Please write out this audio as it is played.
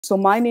So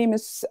my name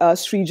is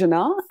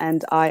Srijana,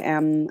 and I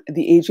am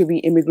the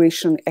AJV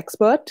immigration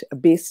expert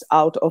based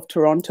out of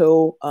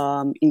Toronto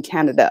in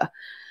Canada.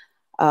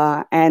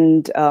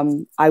 And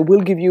I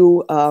will give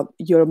you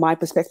my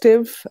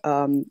perspective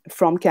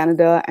from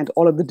Canada and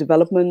all of the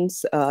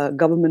developments,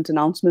 government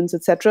announcements,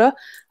 etc.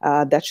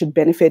 That should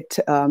benefit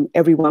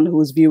everyone who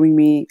is viewing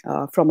me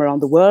from around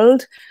the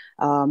world.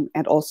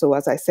 And also,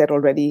 as I said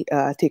already,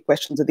 take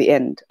questions at the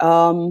end.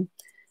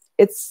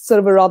 It's sort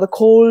of a rather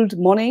cold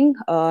morning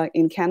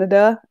in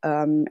Canada,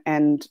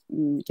 and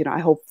I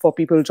hope for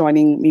people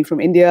joining me from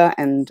India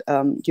and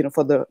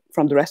from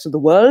the rest of the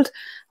world,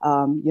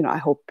 I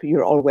hope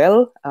you're all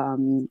well,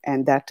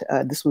 and that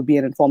this will be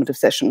an informative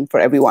session for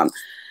everyone.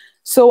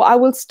 So I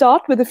will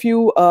start with a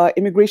few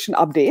immigration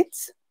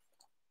updates.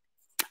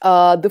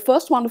 The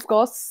first one, of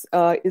course,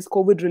 is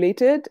COVID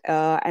related,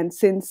 and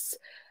since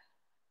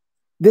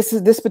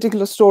this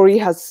particular story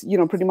has,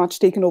 pretty much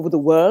taken over the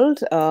world.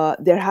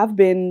 There have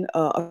been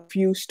a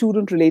few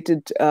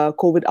student-related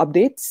COVID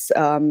updates,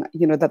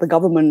 that the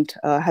government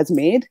has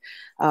made,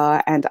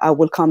 and I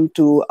will come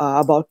to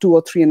about 2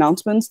 or 3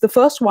 announcements. The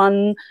first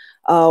one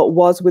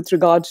was with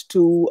regard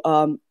to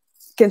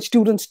can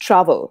students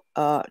travel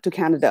to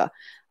Canada.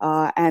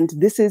 And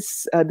this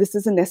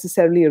isn't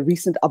necessarily a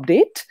recent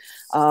update,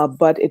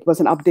 but it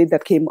was an update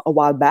that came a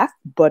while back,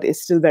 but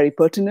is still very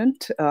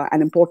pertinent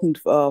and important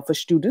for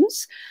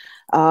students.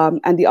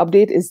 And the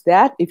update is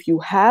that if you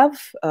have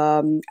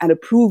an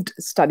approved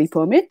study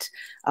permit,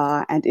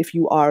 and if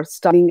you are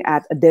studying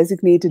at a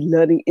designated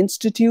learning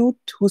institute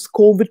whose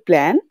COVID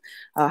plan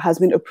has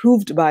been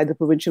approved by the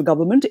provincial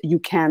government, you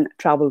can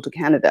travel to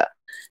Canada.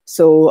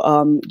 So,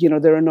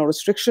 there are no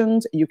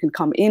restrictions. You can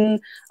come in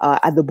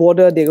at the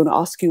border. They're going to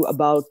ask you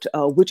about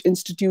which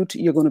institute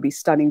you're going to be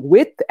studying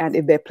with, and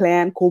if their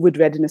plan, COVID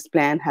readiness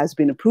plan, has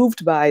been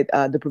approved by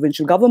the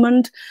provincial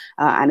government.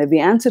 And if the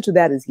answer to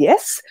that is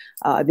yes,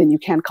 then you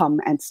can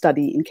come and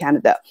study in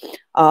Canada.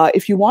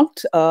 If you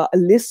want a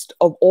list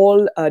of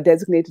all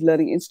designated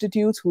learning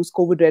institutes whose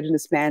COVID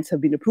readiness plans have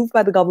been approved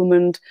by the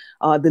government,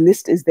 the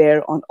list is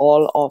there on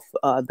all of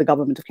the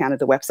Government of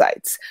Canada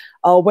websites.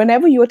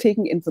 Whenever you are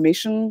taking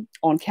information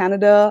on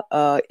Canada,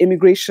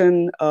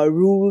 immigration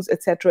rules,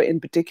 etc. in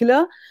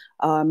particular,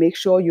 make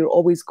sure you're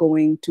always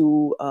going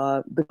to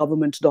the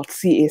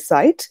government.ca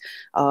site,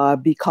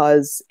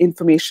 because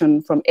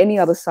information from any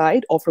other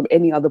site or from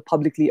any other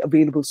publicly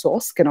available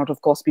source cannot,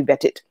 of course, be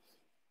vetted.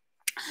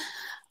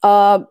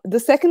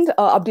 The second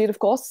update, of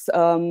course,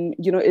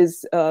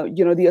 is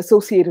the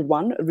associated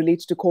one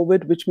relates to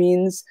COVID, which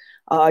means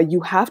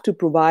you have to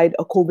provide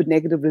a COVID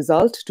negative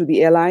result to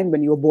the airline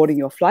when you're boarding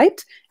your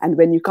flight. And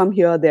when you come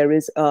here, there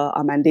is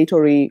a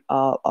mandatory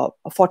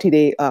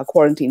 40-day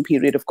quarantine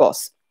period, of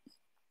course.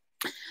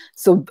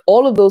 So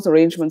all of those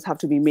arrangements have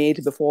to be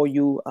made before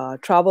you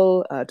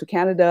travel to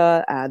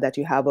Canada, that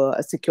you have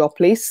a secure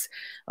place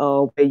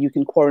where you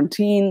can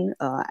quarantine,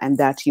 and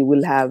that you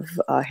will have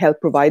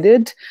help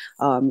provided,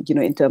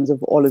 in terms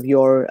of all of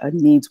your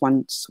needs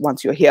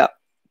once you're here.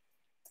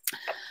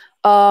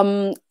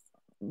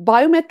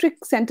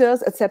 Biometric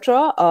centers,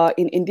 etc.,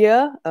 in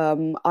India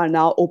are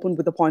now open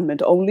with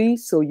appointment only.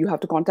 So you have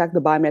to contact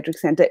the biometric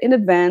center in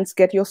advance,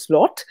 get your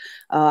slot,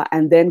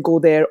 and then go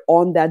there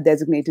on that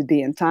designated day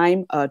and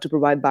time to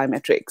provide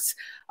biometrics.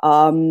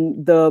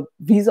 The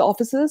visa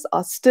offices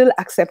are still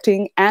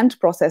accepting and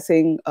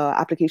processing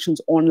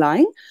applications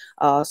online.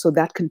 So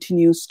that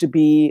continues to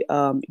be,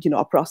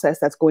 a process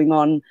that's going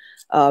on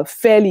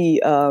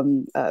fairly,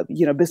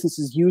 business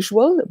as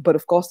usual. But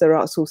of course, there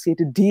are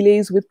associated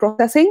delays with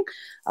processing,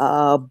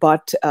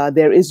 but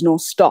there is no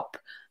stop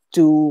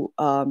to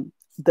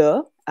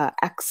the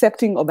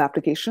accepting of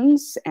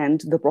applications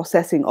and the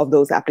processing of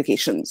those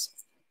applications.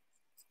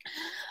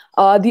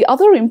 The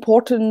other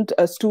important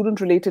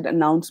student-related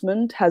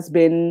announcement has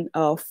been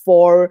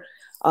for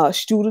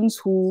students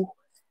who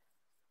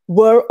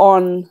were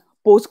on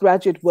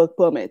postgraduate work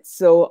permits.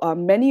 So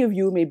many of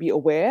you may be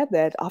aware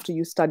that after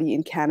you study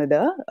in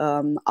Canada,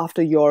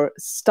 after your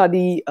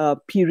study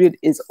period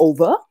is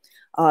over,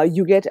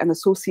 you get an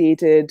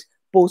associated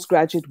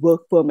postgraduate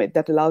work permit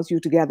that allows you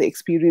to gather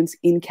experience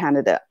in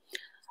Canada.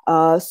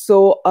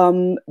 So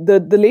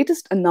the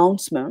latest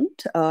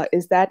announcement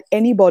is that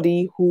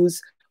anybody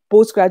whose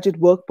postgraduate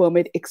work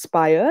permit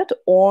expired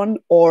on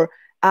or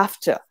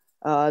after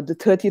the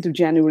 30th of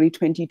January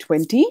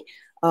 2020,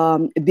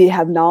 they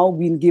have now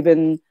been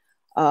given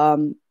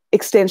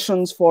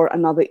extensions for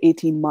another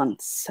 18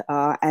 months,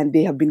 and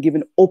they have been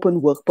given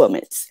open work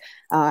permits.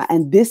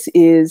 And this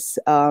is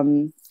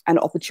an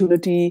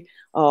opportunity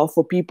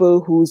for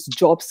people whose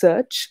job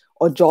search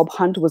or job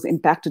hunt was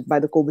impacted by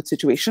the COVID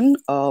situation,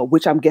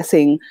 which I'm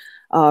guessing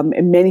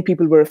many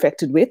people were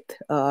affected with,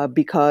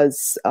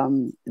 because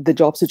the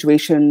job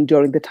situation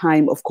during the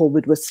time of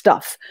COVID was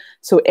tough.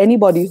 So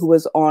anybody who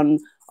was on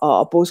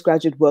a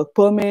postgraduate work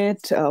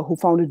permit, who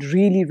found it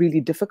really,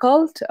 really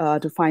difficult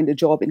to find a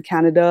job in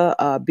Canada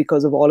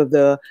because of all of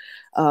the,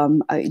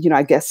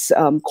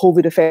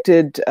 COVID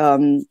affected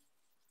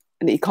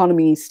the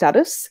economy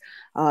status,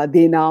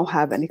 they now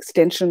have an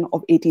extension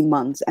of 18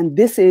 months. And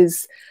this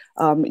is,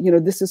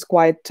 this is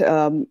quite,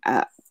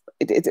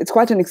 it's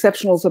quite an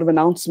exceptional sort of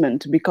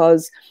announcement,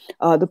 because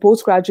the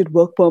postgraduate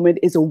work permit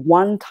is a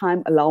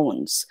one-time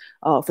allowance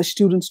for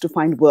students to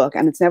find work.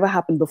 And it's never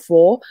happened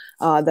before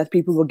that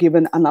people were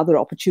given another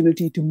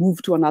opportunity to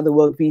move to another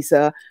work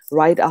visa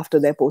right after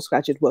their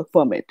postgraduate work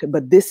permit.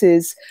 But this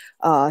is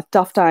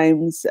tough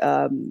times,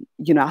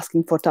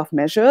 asking for tough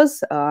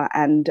measures.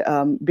 And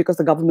because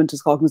the government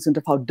is cognizant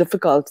of how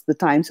difficult the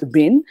times have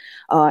been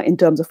in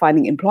terms of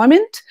finding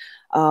employment,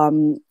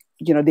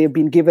 they've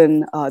been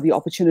given the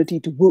opportunity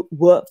to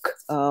work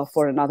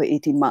for another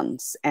 18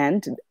 months.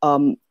 And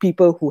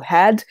people who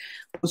had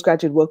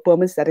postgraduate work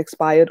permits that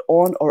expired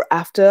on or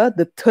after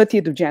the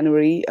 30th of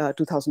January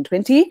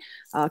 2020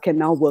 can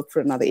now work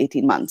for another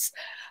 18 months.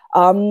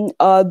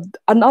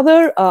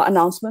 Another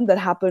announcement that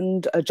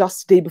happened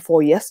just the day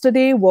before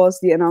yesterday was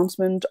the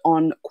announcement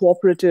on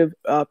cooperative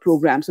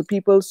programs.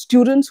 So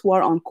students who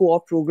are on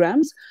co-op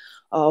programs,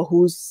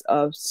 whose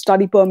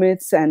study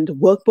permits and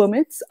work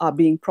permits are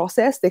being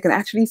processed, they can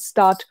actually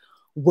start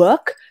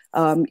work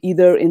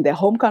either in their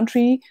home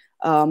country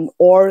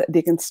or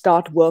they can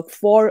start work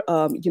for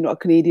a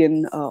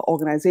Canadian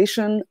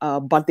organization,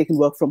 but they can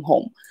work from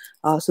home.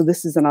 So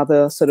this is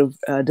another sort of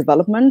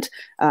development.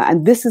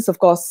 And this is, of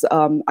course,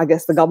 I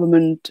guess the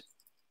government,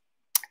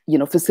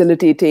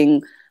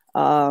 facilitating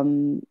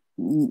the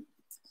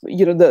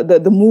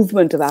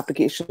movement of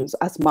applications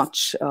as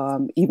much,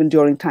 even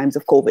during times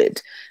of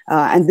COVID.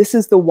 And this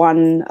is the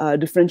one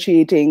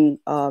differentiating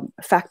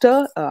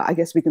factor, I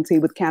guess we can say,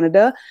 with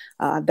Canada,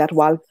 that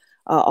while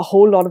a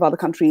whole lot of other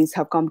countries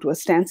have come to a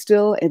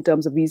standstill in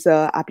terms of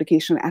visa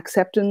application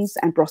acceptance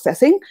and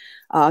processing,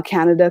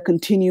 Canada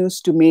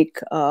continues to make,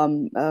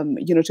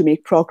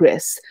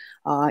 progress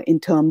in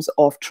terms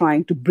of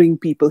trying to bring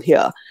people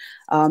here.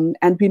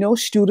 And we know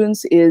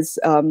students is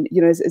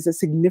a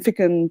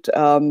significant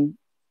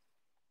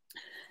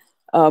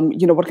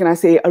what can I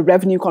say, a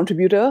revenue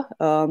contributor,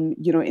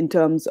 in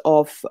terms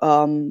of,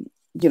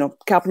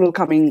 capital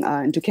coming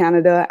into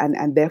Canada,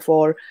 and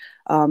therefore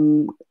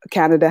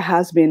Canada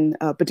has been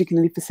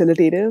particularly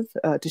facilitative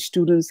to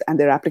students and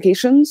their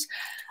applications.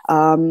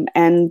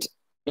 And,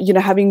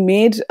 having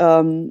made,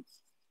 I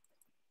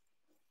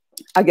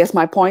guess,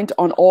 my point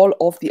on all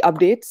of the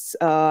updates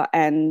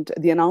and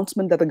the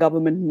announcement that the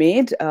government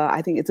made,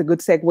 I think it's a good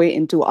segue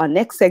into our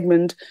next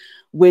segment,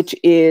 which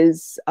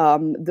is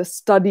the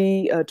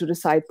study to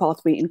decide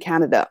pathway in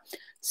Canada.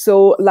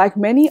 So like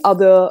many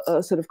other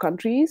sort of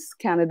countries,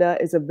 Canada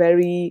is a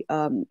very,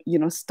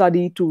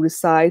 study to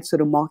reside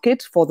sort of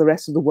market for the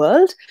rest of the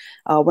world.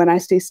 When I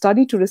say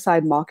study to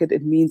reside market,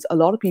 it means a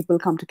lot of people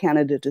come to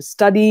Canada to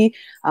study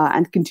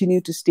and continue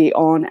to stay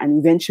on and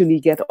eventually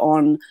get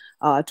on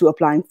to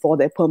applying for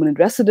their permanent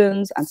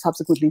residence and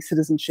subsequently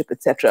citizenship,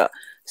 etc.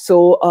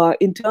 So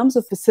in terms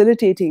of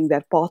facilitating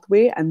that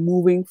pathway and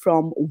moving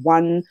from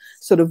one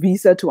sort of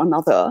visa to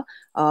another,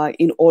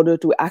 in order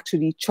to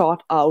actually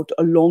chart out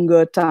a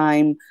longer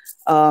time,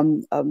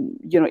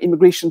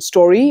 immigration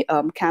story,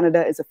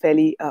 Canada is a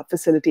fairly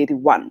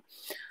facilitating one.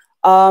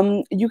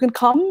 You can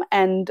come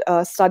and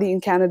study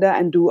in Canada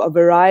and do a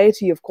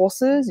variety of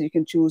courses. You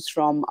can choose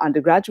from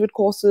undergraduate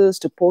courses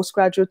to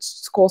postgraduate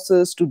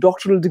courses to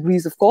doctoral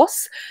degrees, of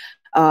course.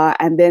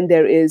 And then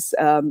there is,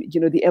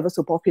 the ever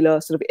so popular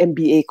sort of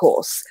MBA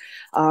course.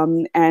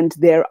 And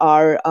there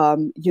are,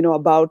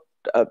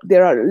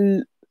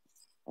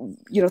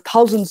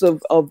 thousands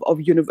of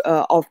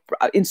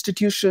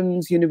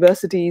institutions,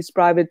 universities,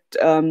 private,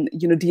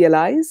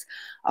 DLIs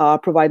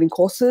providing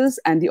courses.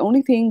 And the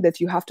only thing that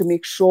you have to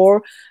make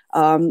sure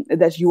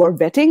that you are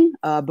vetting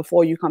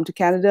before you come to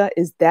Canada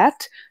is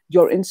that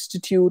your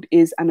institute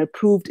is an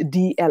approved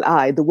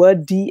DLI. The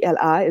word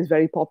DLI is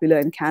very popular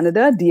in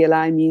Canada.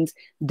 DLI means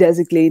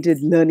Designated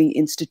Learning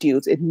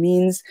Institutes. It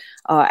means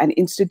an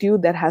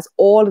institute that has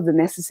all of the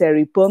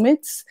necessary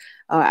permits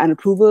and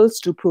approvals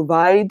to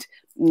provide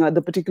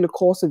the particular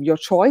course of your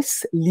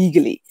choice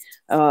legally.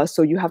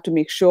 So you have to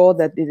make sure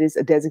that it is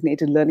a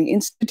designated learning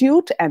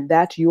institute and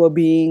that you are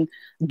being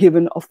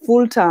given a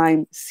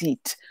full-time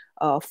seat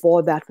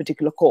for that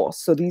particular course.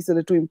 So these are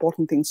the two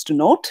important things to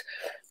note.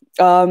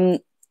 So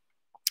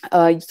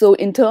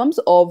in terms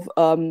of,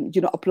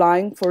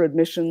 applying for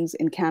admissions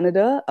in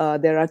Canada,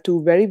 there are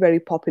two very, very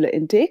popular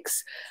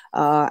intakes,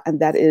 and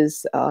that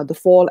is the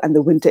fall and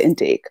the winter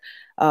intake.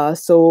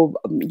 So,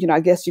 I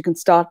guess you can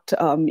start,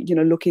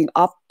 looking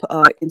up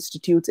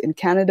institutes in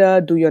Canada,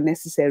 do your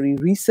necessary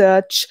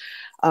research.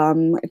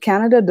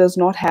 Canada does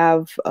not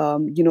have,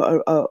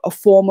 a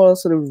formal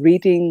sort of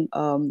rating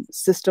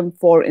system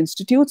for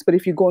institutes, but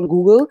if you go on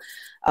Google,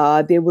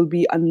 there will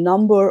be a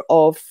number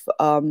of,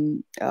 I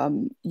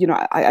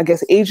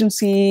guess,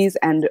 agencies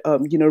and,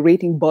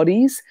 rating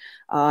bodies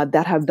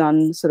that have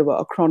done sort of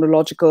a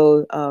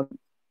chronological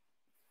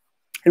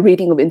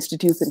rating of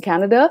institutes in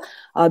Canada.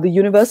 The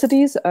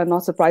universities,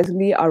 not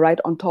surprisingly, are right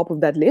on top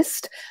of that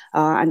list.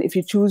 And if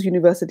you choose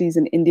universities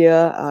in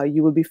India,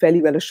 you will be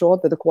fairly well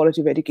assured that the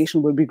quality of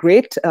education will be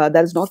great.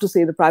 That is not to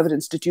say the private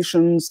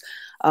institutions,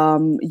 are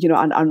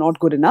not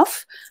good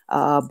enough.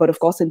 But of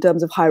course, in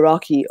terms of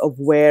hierarchy of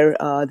where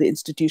the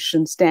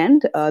institutions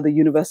stand, the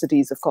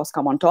universities, of course,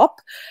 come on top.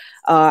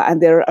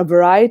 And there are a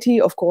variety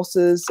of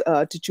courses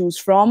to choose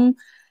from.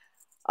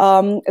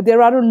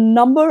 There are a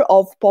number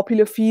of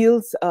popular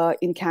fields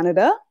in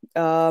Canada.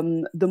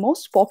 The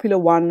most popular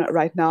one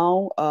right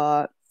now,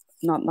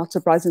 not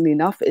surprisingly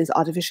enough, is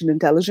artificial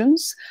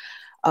intelligence.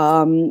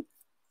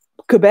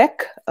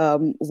 Quebec,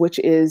 which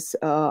is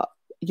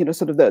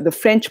sort of the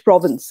French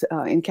province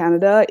in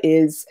Canada,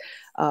 is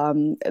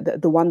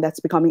the one that's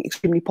becoming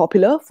extremely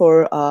popular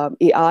for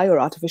AI or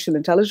artificial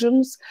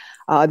intelligence.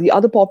 The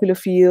other popular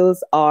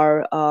fields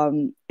are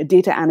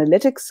data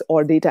analytics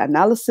or data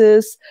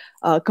analysis.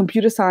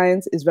 Computer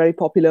science is very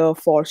popular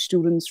for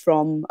students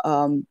from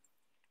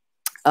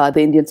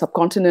the Indian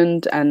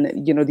subcontinent and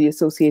the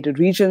associated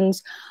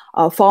regions.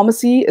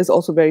 Pharmacy is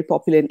also very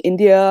popular in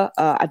India.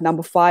 At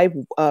number 5,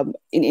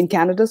 in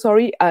Canada,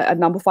 sorry. At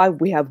number 5,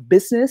 we have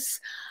business.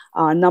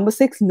 Number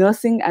 6,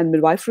 nursing and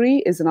midwifery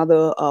is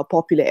another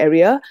popular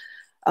area.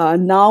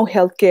 Now,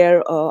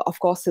 healthcare, of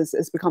course,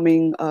 is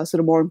becoming sort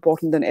of more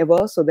important than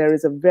ever. So there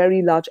is a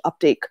very large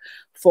uptake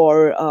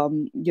for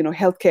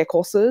healthcare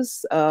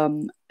courses,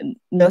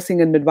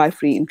 nursing and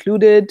midwifery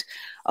included.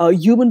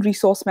 Human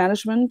resource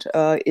management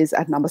is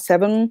at number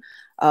 7.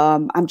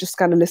 I'm just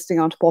kind of listing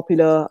out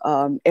popular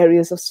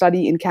areas of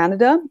study in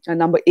Canada.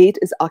 Number 8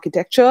 is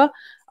architecture.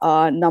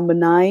 Number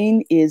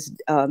 9 is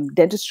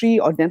dentistry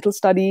or dental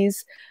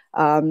studies.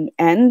 And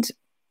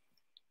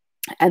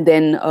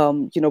then,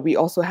 we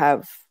also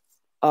have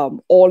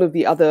all of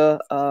the other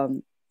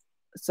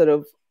sort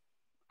of,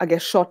 I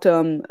guess,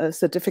 short-term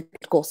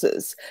certificate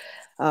courses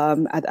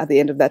at the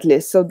end of that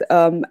list. So,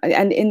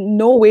 and in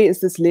no way is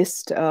this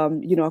list,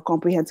 a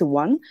comprehensive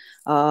one,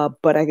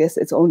 but I guess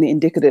it's only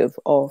indicative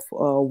of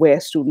where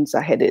students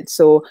are headed.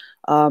 So,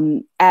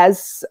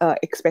 as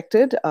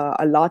expected,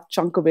 a large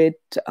chunk of it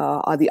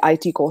are the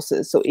IT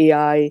courses, so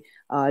AI,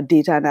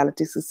 data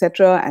analytics,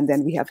 etc. And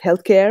then we have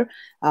healthcare,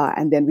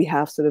 and then we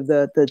have sort of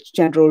the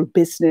general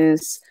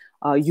business,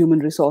 human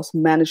resource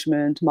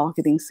management,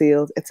 marketing,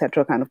 sales,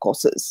 etc. kind of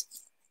courses.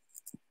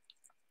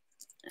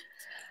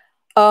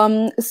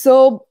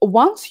 So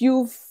once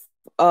you've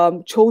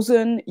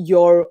chosen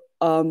your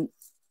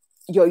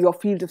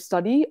field of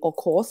study or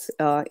course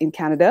in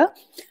Canada,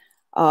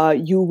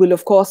 you will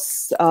of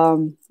course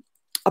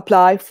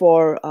apply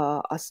for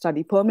a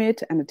study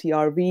permit and a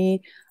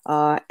TRV,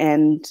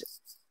 and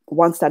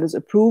once that is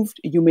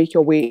approved, you make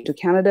your way to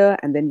Canada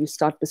and then you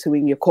start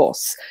pursuing your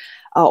course.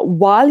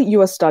 While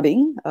you are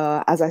studying,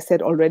 as I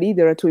said already,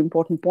 there are 2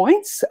 important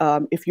points.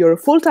 If you're a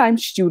full-time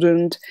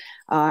student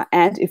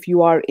and if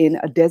you are in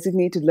a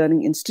designated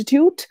learning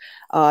institute,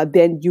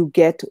 then you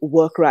get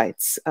work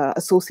rights,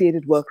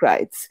 associated work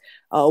rights,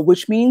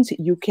 which means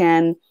you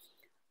can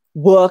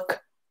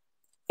work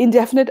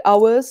indefinite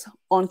hours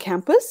on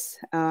campus,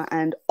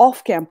 and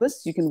off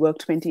campus, you can work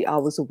 20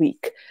 hours a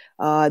week.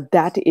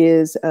 That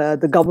is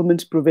the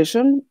government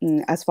provision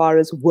as far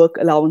as work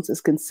allowance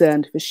is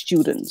concerned for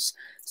students.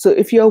 So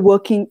if you're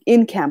working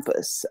in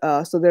campus,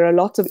 so there are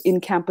lots of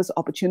in-campus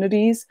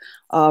opportunities.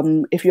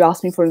 If you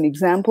ask me for an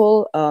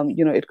example,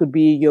 it could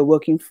be you're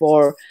working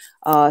for,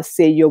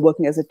 say you're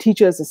working as a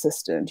teacher's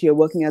assistant, you're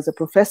working as a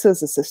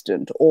professor's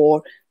assistant,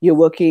 or you're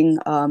working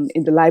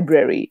in the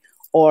library,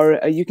 or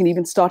you can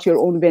even start your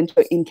own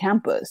venture in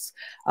campus.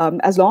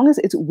 As long as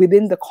it's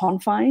within the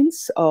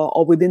confines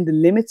or within the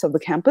limits of the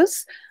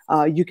campus,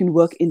 you can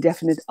work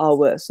indefinite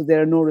hours. So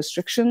there are no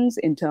restrictions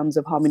in terms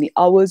of how many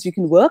hours you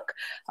can work.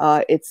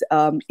 It's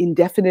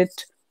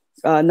indefinite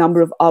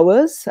number of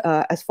hours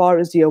as far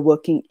as you're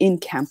working in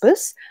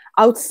campus.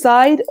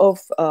 Outside of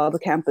the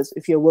campus,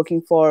 if you're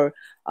working for,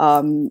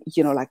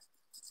 like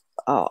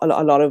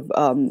a lot of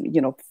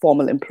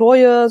formal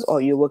employers, or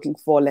you're working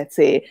for, let's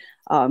say,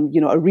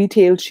 a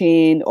retail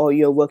chain, or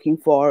you're working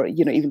for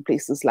even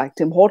places like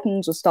Tim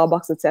Hortons or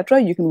Starbucks, etc.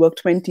 You can work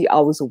 20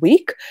 hours a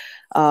week.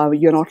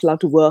 You're not allowed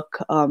to work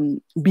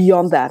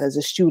beyond that as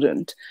a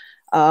student.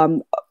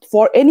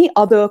 For any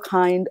other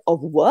kind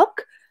of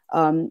work,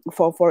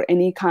 for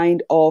any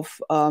kind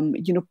of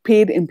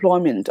paid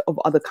employment of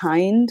other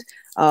kind,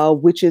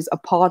 which is a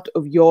part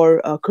of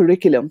your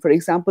curriculum. For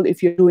example,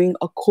 if you're doing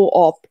a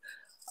co-op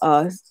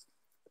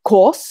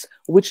course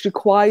which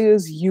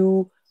requires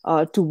you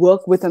to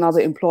work with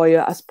another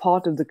employer as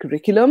part of the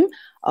curriculum,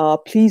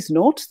 please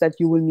note that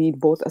you will need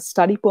both a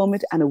study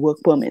permit and a work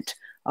permit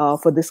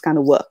for this kind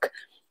of work.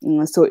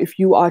 So if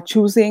you are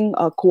choosing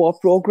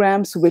co-op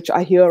programs, which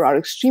I hear are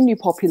extremely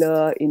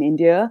popular in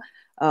India,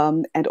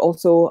 and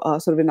also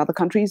sort of in other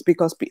countries,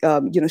 because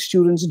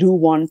students do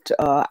want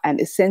an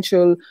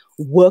essential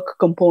work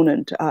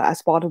component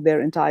as part of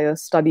their entire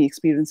study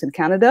experience in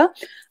Canada.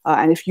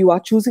 And if you are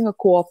choosing a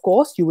co-op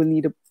course, you will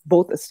need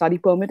both a study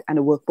permit and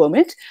a work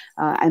permit.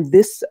 And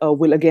this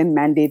will again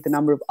mandate the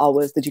number of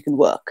hours that you can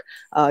work.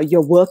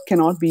 Your work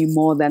cannot be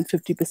more than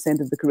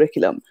 50% of the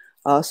curriculum.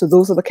 So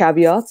those are the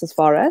caveats as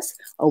far as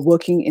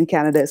working in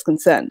Canada is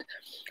concerned.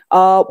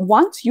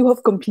 Once you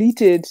have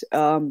completed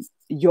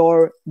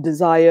your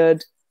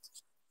desired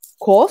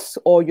course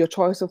or your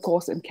choice of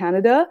course in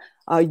Canada,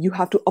 you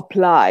have to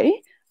apply.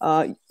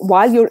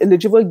 While you're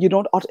eligible,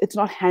 it's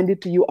not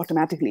handed to you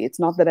automatically. It's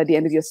not that at the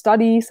end of your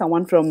study,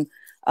 someone from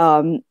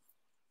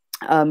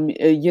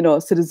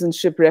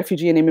Citizenship,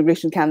 Refugee and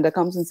Immigration Canada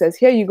comes and says,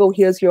 here you go,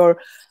 here's your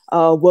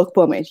work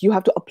permit. You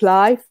have to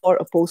apply for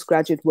a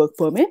postgraduate work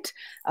permit,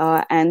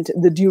 and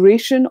the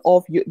duration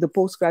of the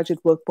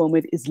postgraduate work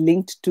permit is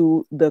linked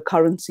to the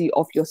currency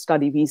of your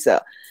study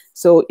visa.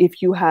 So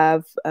if you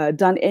have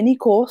done any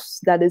course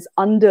that is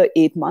under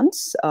 8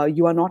 months,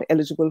 you are not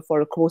eligible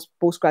for a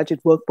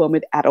postgraduate work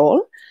permit at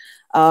all.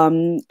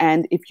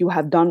 And if you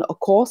have done a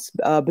course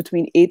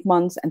between 8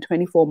 months and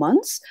 24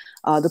 months,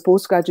 the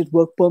postgraduate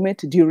work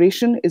permit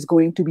duration is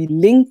going to be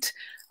linked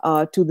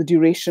to the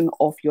duration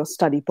of your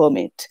study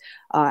permit.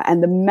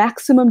 And the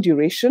maximum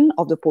duration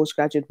of the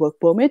postgraduate work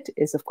permit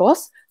is, of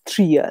course,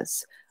 3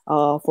 years.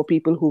 For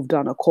people who've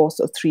done a course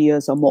of 3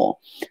 years or more.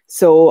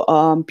 So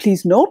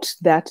please note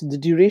that the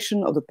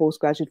duration of the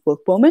postgraduate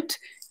work permit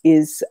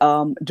is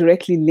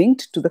directly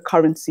linked to the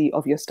currency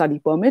of your study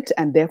permit,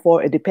 and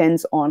therefore it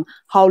depends on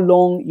how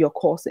long your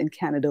course in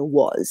Canada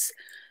was.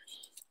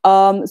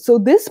 So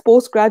this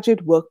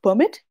postgraduate work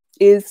permit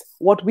is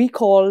what we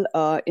call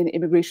in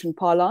immigration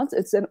parlance,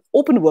 it's an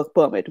open work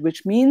permit,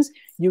 which means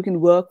you can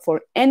work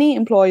for any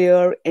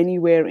employer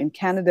anywhere in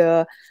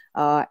Canada,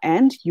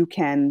 and you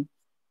can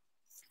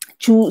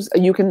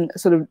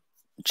sort of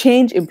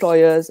change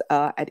employers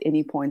at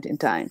any point in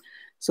time.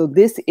 So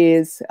this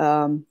is,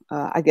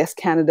 I guess,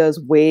 Canada's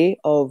way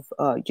of,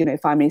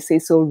 if I may say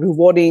so,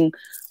 rewarding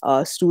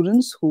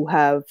students who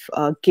have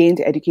gained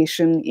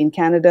education in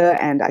Canada.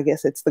 And I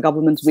guess it's the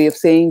government's way of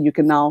saying you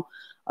can now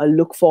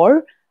look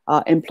for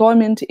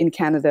employment in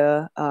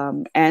Canada.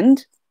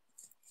 And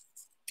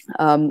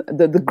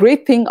the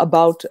great thing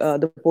about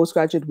the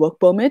postgraduate work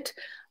permit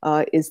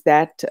is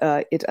that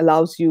it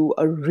allows you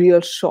a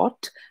real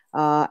shot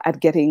at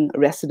getting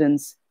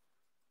residence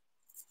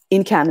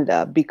in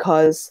Canada,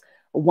 because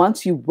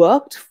once you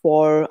worked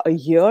for a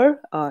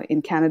year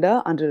in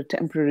Canada under a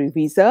temporary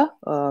visa,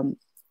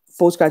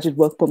 postgraduate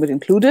work permit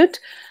included,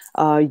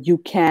 you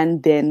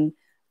can then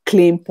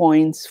claim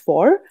points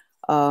for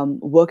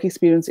work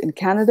experience in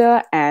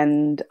Canada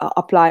and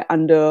apply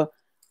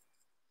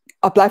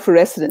for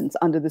residence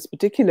under this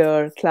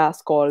particular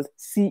class called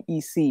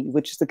CEC,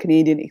 which is the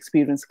Canadian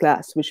Experience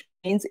Class, which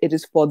means it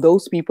is for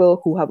those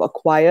people who have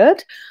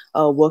acquired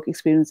work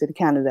experience in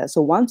Canada.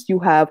 So once you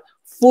have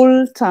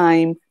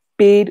full-time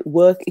paid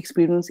work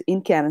experience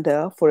in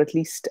Canada for at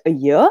least a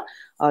year,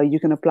 you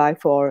can apply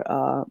for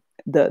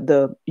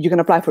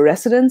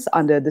residence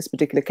under this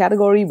particular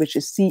category, which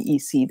is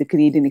CEC, the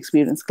Canadian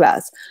Experience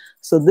Class.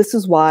 So this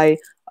is why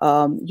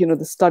the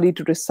study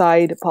to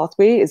reside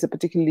pathway is a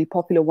particularly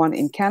popular one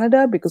in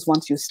Canada, because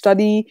once you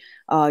study,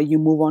 you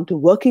move on to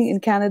working in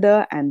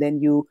Canada, and then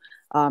you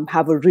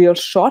have a real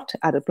shot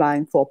at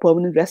applying for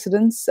permanent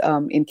residence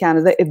in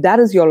Canada, if that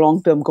is your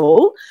long-term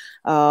goal.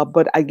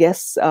 But I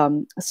guess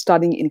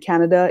studying in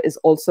Canada is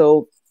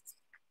also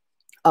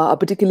a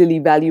particularly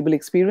valuable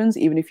experience,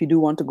 even if you do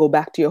want to go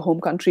back to your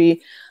home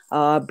country,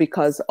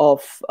 because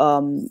of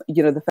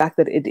the fact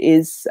that it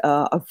is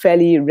a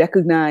fairly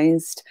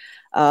recognized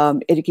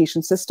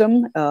education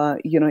system,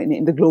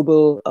 in the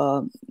global,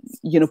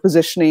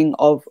 positioning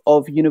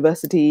of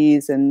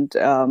universities, and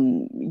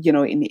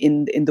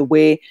in the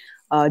way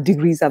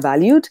degrees are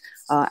valued,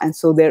 and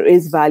so there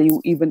is value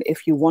even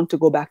if you want to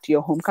go back to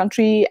your home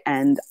country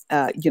and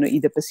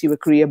either pursue a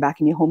career back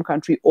in your home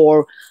country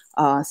or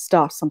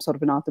start some sort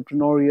of an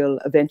entrepreneurial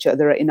venture.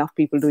 There are enough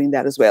people doing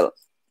that as well.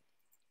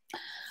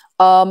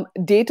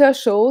 Data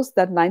shows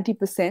that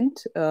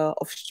 90%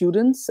 of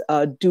students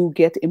do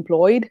get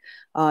employed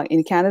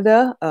in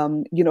Canada.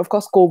 Of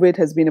course, COVID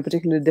has been a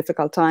particularly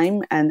difficult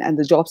time, and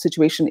the job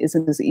situation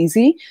isn't as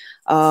easy.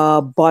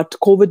 But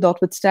COVID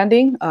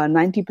notwithstanding,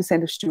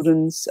 90% of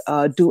students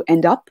do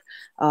end up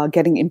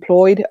getting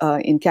employed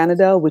in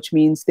Canada, which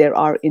means there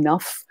are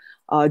enough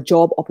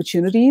job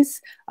opportunities.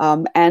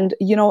 And,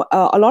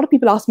 a lot of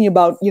people ask me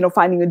about,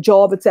 finding a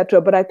job, etc.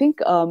 But I think,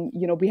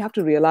 we have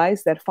to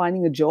realize that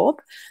finding a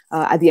job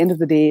at the end of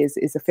the day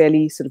is a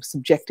fairly sort of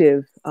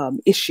subjective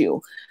issue.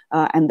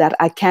 And that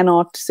I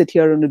cannot sit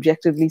here and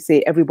objectively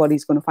say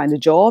everybody's going to find a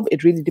job.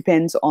 It really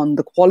depends on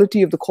the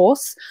quality of the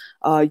course,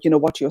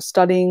 what you're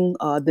studying,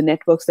 the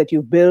networks that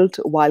you've built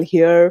while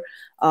here,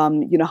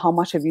 how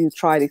much have you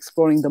tried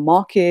exploring the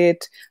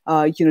market?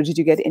 Did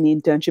you get any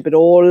internship at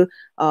all?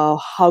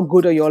 How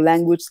good are your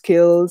language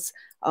skills?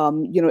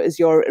 Is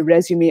your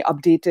resume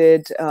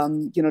updated?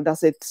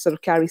 Does it sort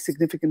of carry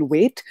significant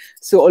weight?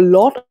 So a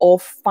lot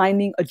of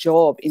finding a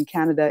job in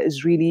Canada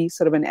is really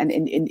sort of an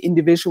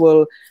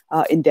individual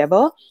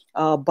endeavor.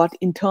 But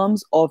in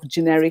terms of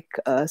generic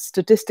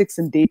statistics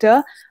and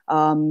data,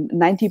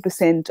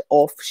 90%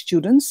 of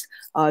students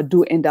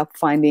do end up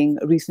finding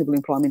reasonable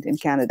employment in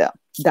Canada.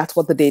 That's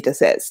what the data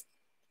says.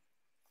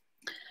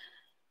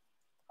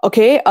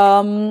 Okay,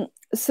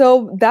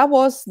 so that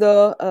was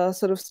the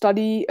sort of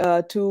study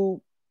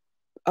to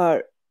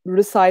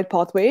reside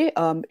pathway.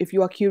 If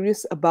you are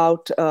curious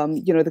about,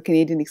 the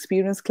Canadian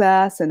experience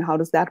class and how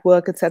does that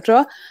work,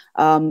 etc.,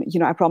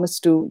 I promise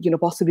to,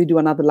 possibly do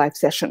another live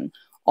session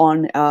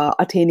on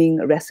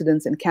attaining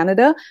residence in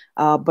Canada.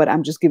 But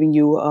I'm just giving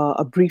you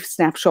a brief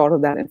snapshot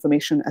of that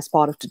information as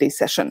part of today's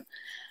session.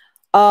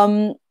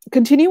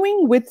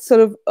 Continuing with sort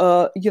of,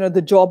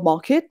 the job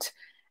market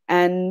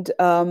and,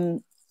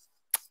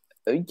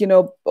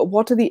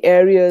 what are the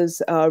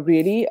areas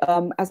really?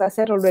 As I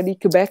said already,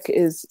 Quebec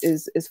is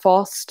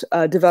fast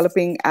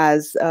developing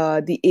as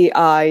the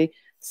AI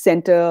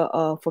center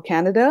for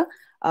Canada.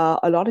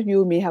 A lot of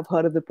you may have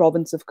heard of the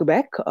province of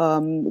Quebec,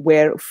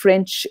 where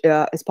French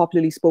is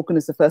popularly spoken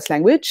as the first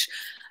language.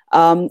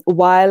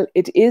 While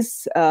it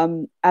is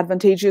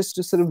advantageous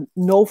to sort of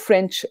know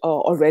French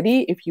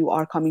already if you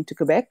are coming to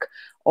Quebec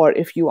or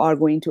if you are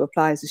going to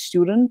apply as a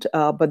student,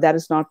 but that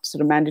is not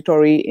sort of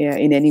mandatory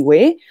in any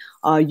way.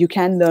 You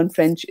can learn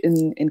French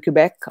in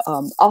Quebec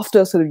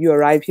after sort of you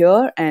arrive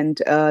here, and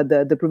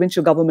the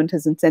provincial government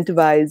has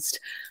incentivized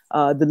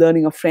the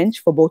learning of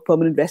French for both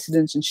permanent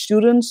residents and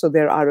students. So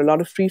there are a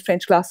lot of free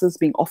French classes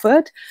being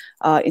offered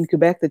in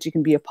Quebec that you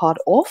can be a part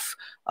of.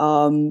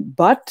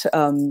 But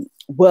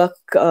work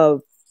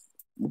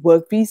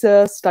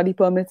visas, study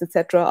permits,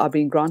 etc., are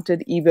being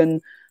granted even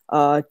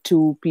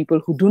to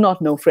people who do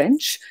not know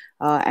French,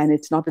 and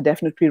it's not a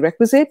definite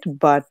prerequisite.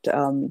 But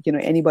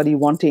anybody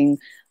wanting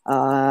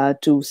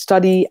to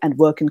study and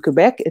work in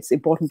Quebec, it's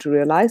important to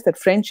realize that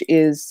French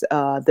is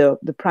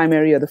the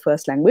primary or the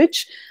first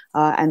language,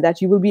 and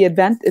that you will be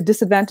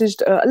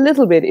disadvantaged a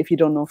little bit if you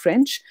don't know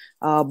French,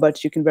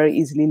 but you can very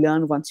easily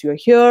learn once you're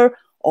here.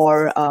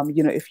 Or,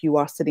 if you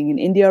are sitting in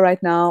India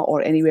right now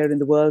or anywhere in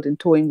the world and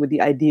toying with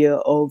the idea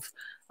of,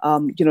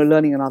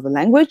 learning another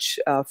language,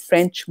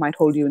 French might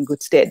hold you in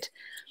good stead.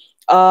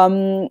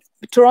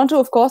 Toronto,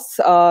 of course,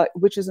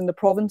 which is in the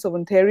province of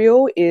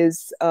Ontario,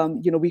 is,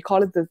 we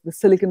call it the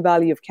Silicon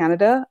Valley of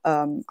Canada.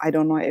 I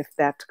don't know if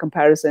that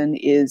comparison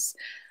is,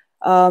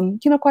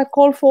 quite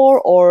called for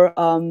or,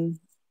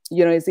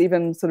 is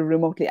even sort of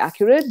remotely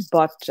accurate,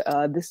 but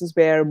this is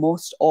where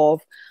most of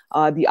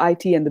the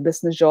IT and the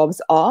business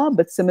jobs are.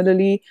 But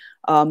similarly,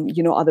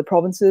 other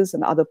provinces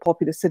and other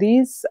popular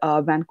cities,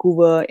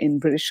 Vancouver in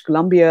British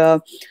Columbia,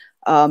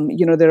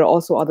 there are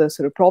also other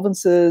sort of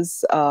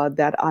provinces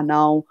that are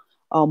now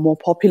more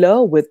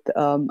popular with,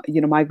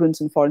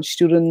 migrants and foreign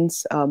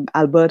students,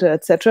 Alberta,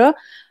 etc.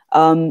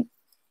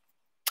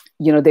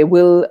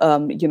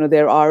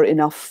 There are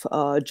enough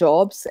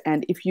jobs.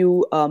 And if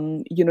you,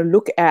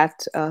 look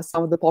at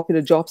some of the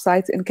popular job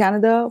sites in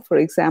Canada, for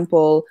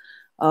example,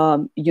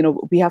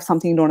 we have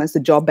something known as the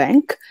Job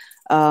Bank.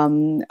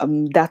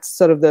 That's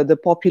sort of the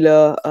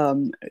popular,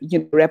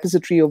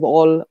 repository of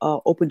all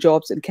open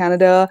jobs in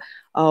Canada.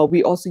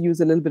 We also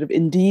use a little bit of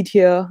Indeed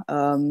here.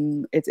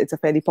 It's a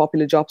fairly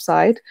popular job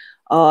site.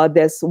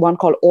 There's one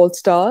called All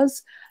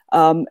Stars.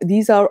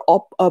 These are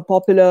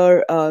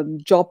popular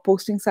job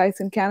posting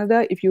sites in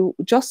Canada. If you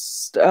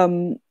just,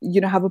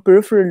 have a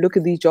peripheral look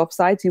at these job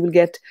sites, you will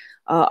get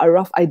a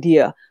rough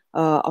idea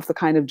of the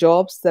kind of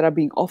jobs that are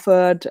being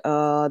offered,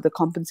 the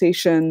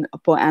compensation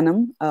per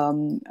annum,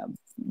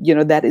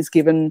 that is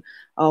given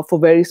for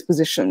various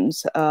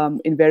positions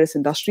in various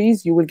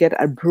industries. You will get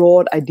a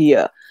broad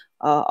idea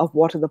of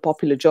what are the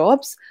popular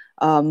jobs.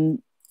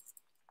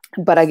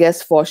 But I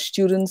guess for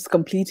students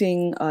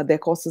completing their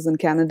courses in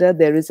Canada,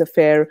 there is a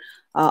fair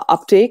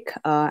uptake,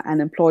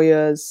 and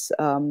employers,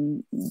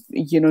 do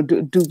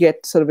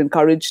get sort of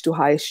encouraged to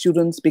hire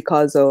students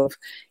because of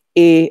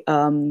the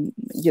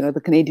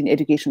Canadian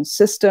education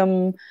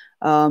system,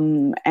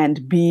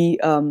 and B,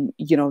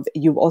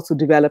 you've also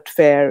developed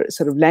fair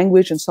sort of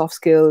language and soft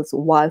skills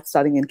while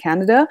studying in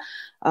Canada.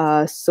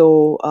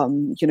 So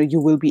you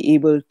will be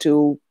able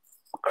to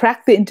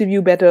crack the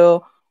interview better,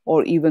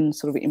 or even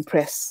sort of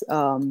impress,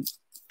 the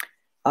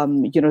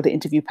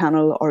interview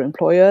panel or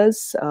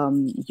employers,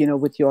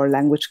 with your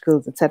language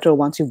skills, etc.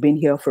 once you've been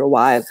here for a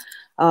while.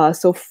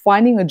 So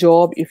finding a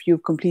job, if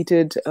you've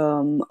completed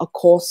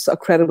a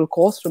credible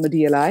course from a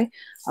DLI,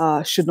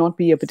 should not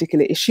be a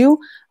particular issue.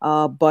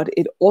 But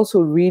it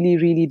also really,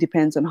 really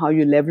depends on how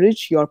you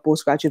leverage your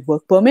postgraduate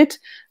work permit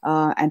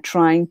and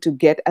trying to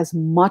get as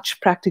much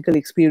practical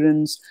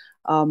experience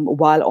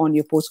while on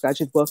your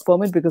postgraduate work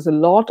permit, because a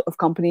lot of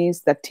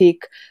companies that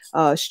take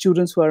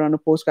students who are on a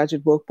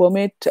postgraduate work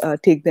permit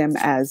take them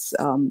as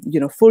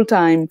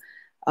full-time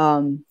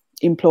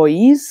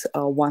employees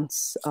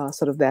once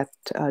sort of that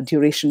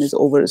duration is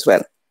over as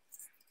well.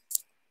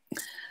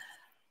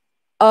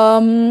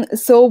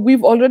 So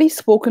we've already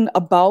spoken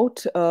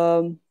about,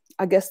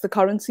 I guess, the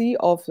currency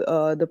of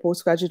the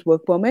postgraduate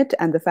work permit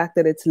and the fact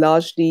that it's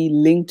largely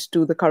linked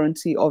to the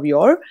currency of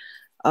your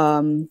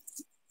um,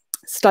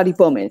 study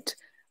permit.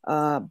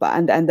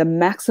 And the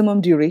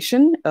maximum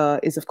duration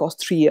is, of course,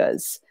 3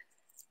 years.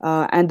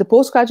 And the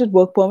postgraduate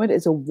work permit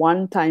is a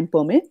one-time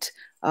permit.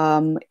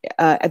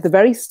 At the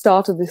very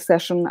start of this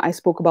session, I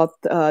spoke about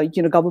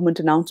government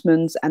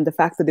announcements and the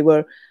fact that they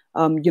were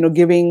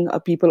giving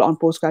people on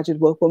postgraduate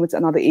work permits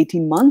another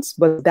 18 months,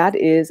 but that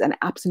is an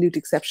absolute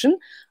exception.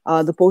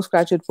 The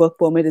postgraduate work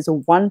permit is a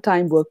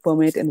one-time work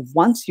permit, and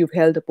once you've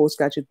held a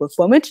postgraduate work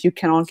permit, you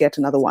cannot get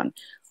another one.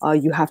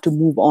 You have to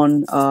move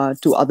on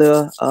to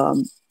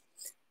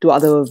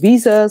other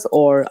visas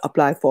or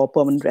apply for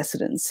permanent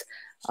residence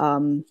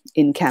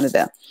in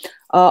Canada.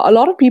 A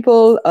lot of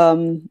people,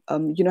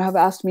 have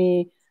asked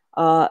me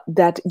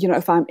that,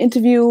 if I'm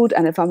interviewed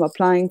and if I'm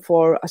applying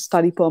for a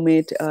study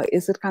permit,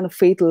 is it kind of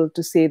fatal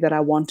to say that I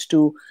want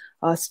to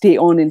stay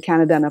on in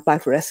Canada and apply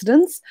for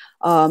residence?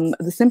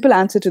 The simple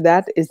answer to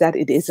that is that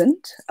it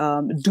isn't.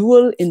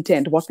 Dual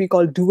intent, what we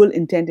call dual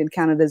intent in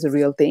Canada, is a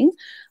real thing.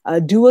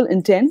 Dual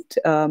intent,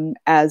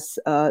 as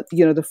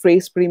the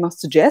phrase pretty much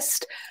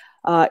suggests,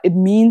 it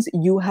means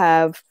you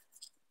have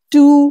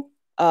two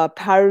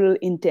parallel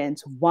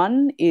intents.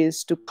 One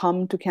is to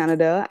come to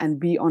Canada and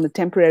be on a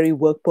temporary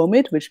work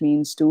permit, which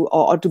means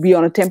or to be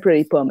on a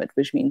temporary permit,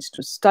 which means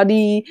to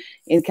study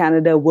in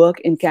Canada,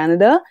 work in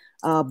Canada.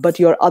 But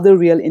your other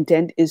real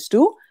intent is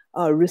to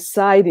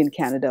reside in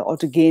Canada or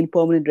to gain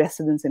permanent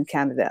residence in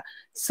Canada.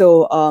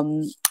 So,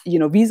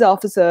 visa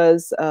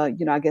officers,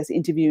 I guess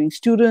interviewing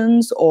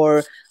students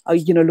or,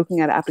 looking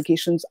at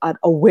applications are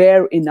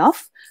aware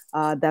enough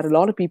that a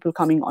lot of people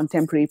coming on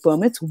temporary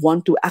permits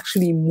want to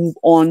actually move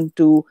on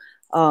to,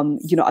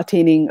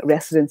 attaining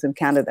residence in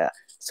Canada.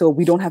 So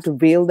we don't have to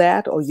veil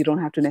that, or you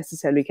don't have to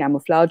necessarily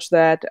camouflage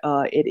that.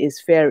 It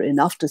is fair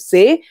enough to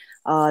say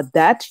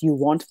that you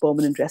want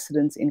permanent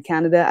residence in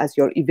Canada as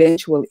your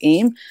eventual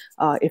aim,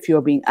 if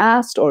you're being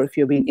asked or if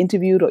you're being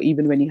interviewed, or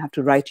even when you have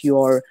to write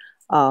your,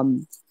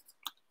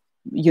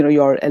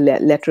 your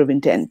letter of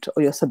intent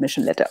or your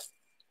submission letter.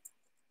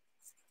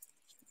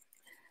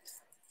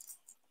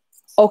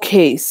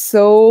 Okay,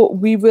 so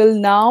we will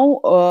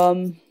now,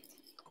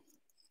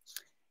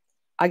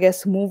 I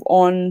guess, move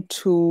on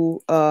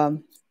to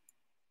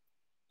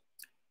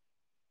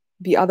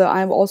the other.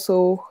 I'm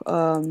also,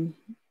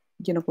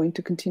 going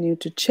to continue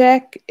to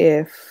check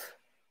if,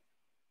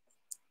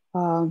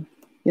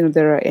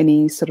 there are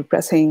any sort of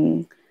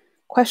pressing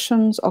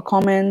questions or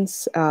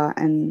comments,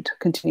 and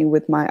continue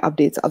with my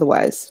updates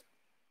otherwise.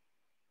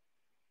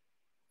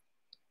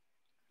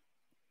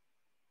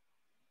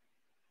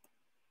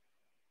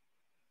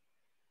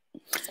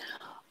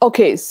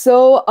 Okay,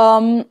 so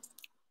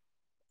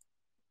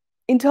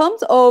in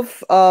terms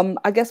of,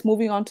 I guess,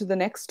 moving on to the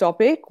next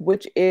topic,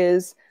 which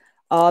is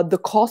the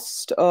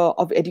cost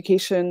of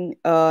education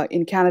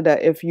in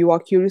Canada. If you are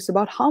curious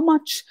about how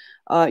much,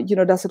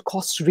 does it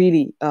cost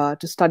really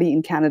to study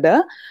in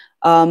Canada,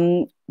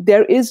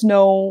 there is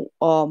no,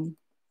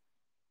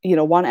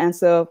 one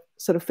answer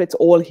sort of fits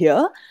all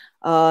here.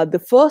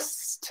 The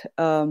first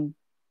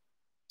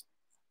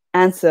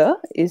answer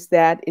is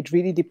that it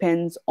really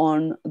depends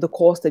on the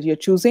course that you're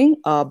choosing,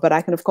 but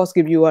I can, of course,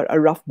 give you a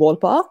rough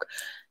ballpark.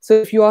 So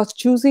if you are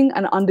choosing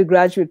an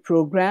undergraduate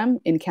program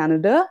in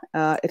Canada,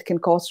 it can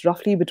cost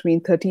roughly between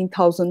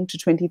 $13,000 to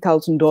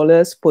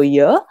 $20,000 per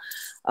year.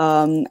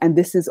 And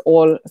this is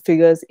all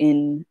figures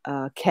in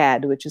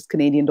CAD, which is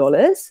Canadian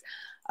dollars.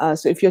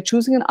 So if you're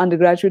choosing an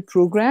undergraduate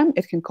program,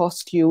 it can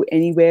cost you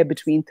anywhere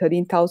between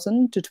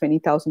 $13,000 to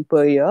 $20,000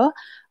 per year.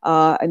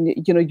 And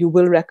you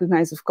will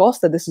recognize, of course,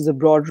 that this is a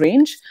broad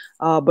range,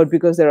 but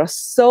because there are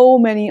so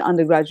many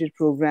undergraduate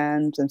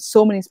programs and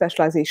so many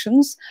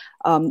specializations,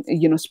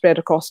 spread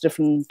across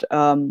different,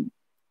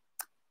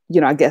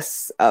 I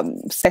guess,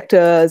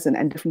 sectors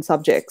and different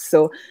subjects.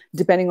 So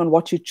depending on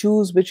what you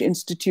choose, which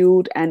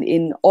institute,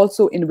 and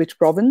also in which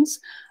province,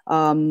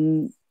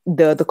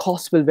 the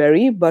cost will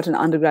vary, but an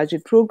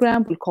undergraduate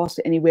program will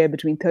cost anywhere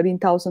between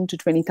 $13,000 to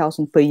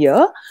 $20,000 per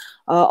year.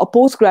 A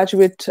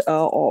postgraduate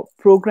or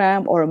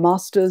program or a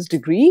master's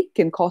degree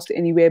can cost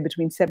anywhere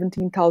between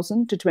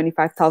 $17,000 to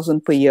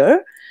 $25,000 per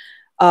year.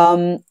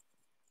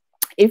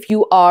 If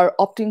you are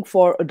opting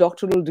for a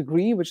doctoral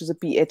degree, which is a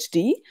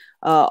PhD,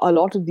 a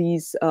lot of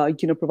these,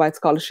 provide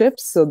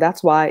scholarships. So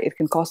that's why it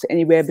can cost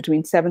anywhere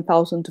between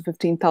 $7,000 to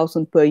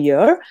 $15,000 per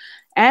year.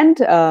 And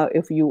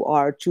if you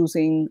are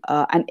choosing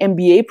an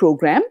MBA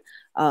program,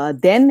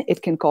 then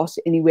it can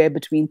cost anywhere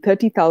between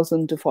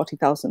 $30,000 to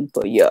 $40,000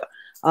 per year.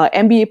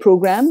 MBA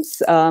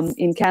programs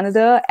in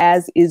Canada,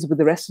 as is with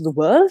the rest of the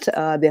world,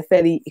 they're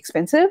fairly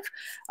expensive,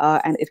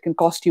 and it can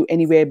cost you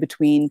anywhere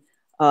between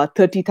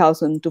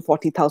 $30,000 to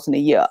 $40,000 a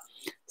year.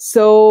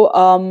 So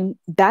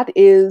that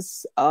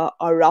is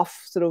a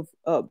rough sort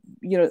of,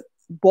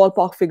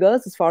 ballpark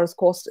figures as far as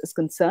cost is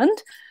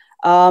concerned.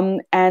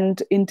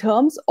 And in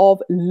terms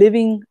of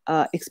living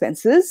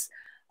expenses,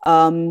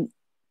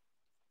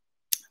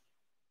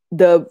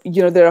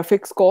 there are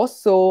fixed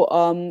costs. So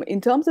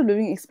in terms of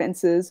living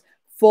expenses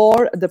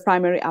for the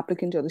primary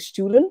applicant or the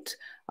student,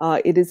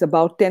 it is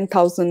about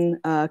 10,000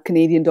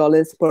 Canadian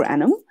dollars per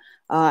annum.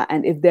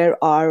 And if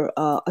there are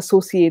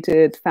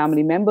associated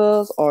family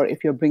members, or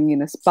if you're bringing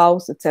in a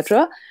spouse,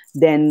 etc.,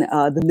 then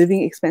the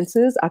living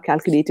expenses are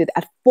calculated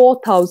at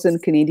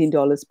 4,000 Canadian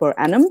dollars per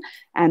annum.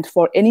 And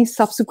for any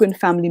subsequent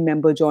family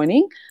member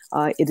joining,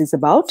 it is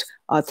about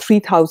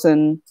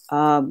 3,000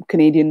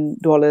 Canadian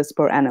dollars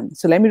per annum.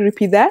 So let me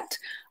repeat that.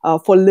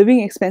 For living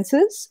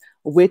expenses,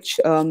 which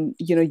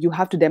you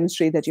have to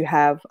demonstrate that you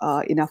have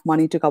enough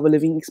money to cover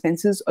living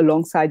expenses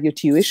alongside your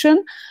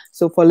tuition.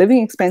 So for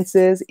living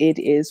expenses, it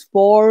is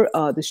for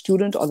the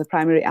student or the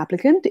primary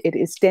applicant, it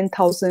is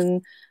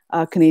 10,000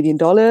 Canadian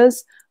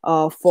dollars.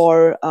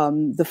 For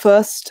the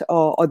first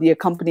or the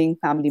accompanying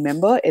family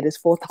member, it is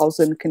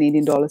 4,000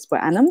 Canadian dollars per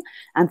annum.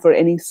 And for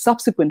any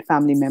subsequent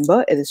family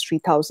member, it is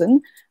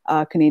 3,000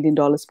 Canadian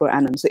dollars per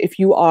annum. So if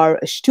you are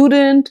a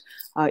student,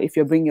 if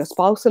you're bringing your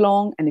spouse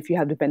along, and if you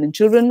have dependent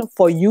children,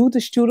 for you, the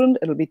student,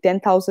 it'll be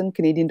 10,000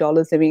 Canadian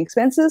dollars living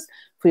expenses.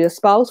 For your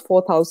spouse,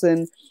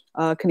 4,000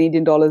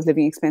 Canadian dollars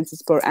living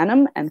expenses per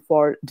annum. And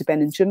for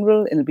dependent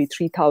children, it'll be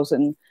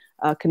 3,000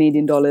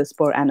 Canadian dollars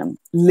per annum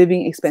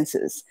living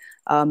expenses.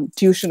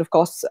 Tuition, of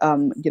course,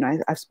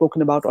 I've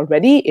spoken about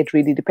already. It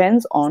really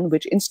depends on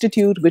which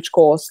institute, which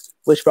course,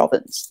 which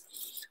province.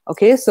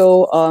 Okay,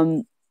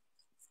 so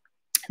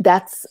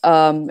that's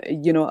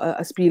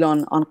a spiel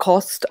on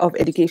cost of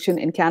education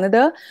in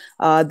Canada.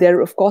 There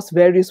are, of course,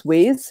 various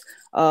ways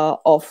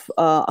of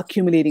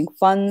accumulating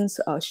funds.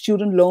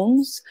 Student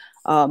loans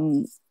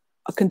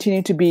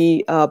continue to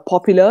be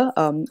popular.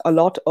 A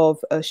lot of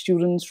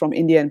students from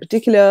India in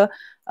particular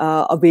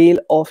avail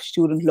of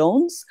student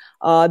loans.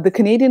 The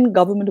Canadian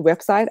government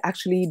website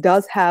actually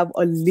does have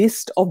a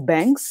list of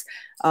banks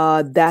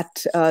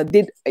that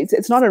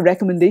it's not a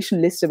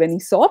recommendation list of any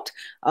sort,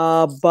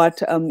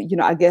 but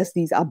I guess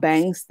these are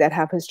banks that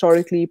have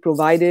historically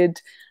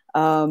provided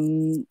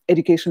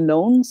education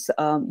loans,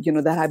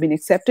 that have been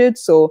accepted.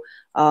 So,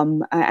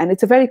 and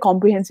it's a very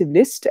comprehensive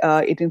list.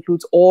 It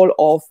includes all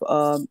of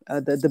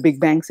the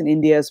big banks in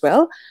India as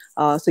well.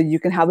 So you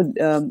can have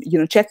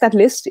check that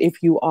list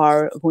if you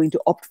are going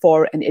to opt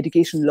for an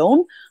education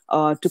loan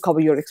to cover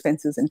your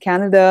expenses in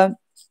Canada.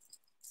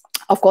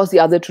 Of course, the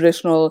other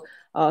traditional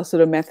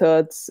sort of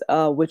methods,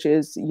 which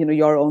is,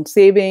 your own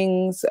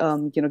savings,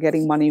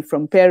 getting money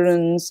from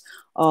parents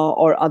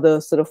or other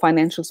sort of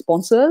financial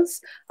sponsors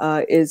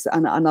is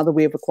another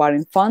way of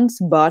acquiring funds.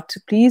 But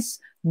please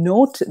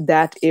note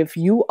that if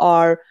you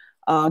are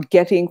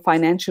getting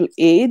financial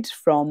aid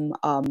from,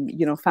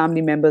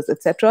 family members,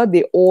 etc.,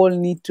 they all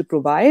need to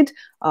provide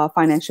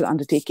financial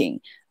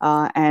undertaking.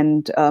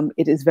 And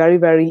it is very,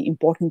 very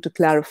important to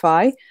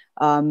clarify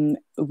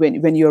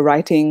when you're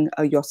writing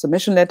your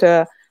submission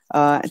letter,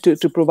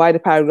 to provide a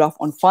paragraph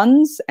on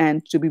funds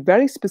and to be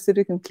very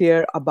specific and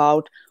clear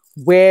about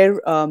where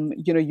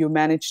you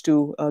manage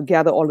to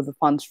gather all of the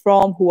funds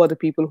from, who are the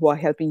people who are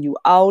helping you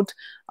out,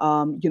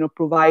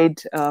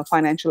 provide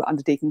financial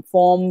undertaking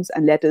forms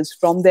and letters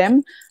from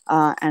them,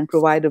 and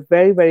provide a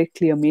very, very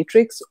clear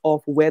matrix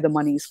of where the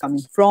money is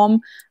coming from,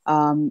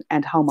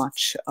 and how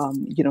much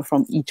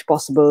from each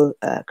possible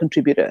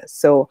contributor.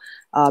 So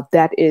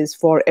that is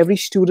for every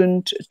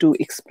student to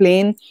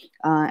explain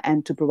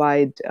and to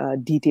provide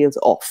details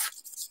of.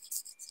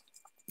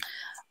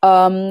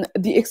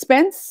 The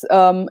expense,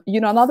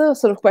 another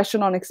sort of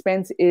question on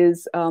expense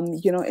is,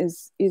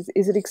 is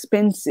it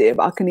expensive?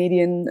 Are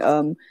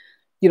Canadian,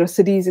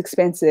 cities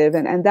expensive?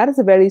 And that is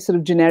a very sort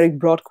of generic,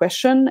 broad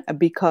question,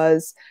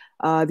 because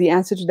the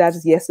answer to that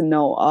is yes and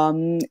no.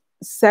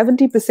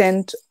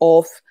 70%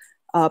 of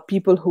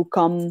people who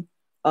come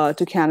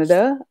to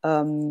Canada,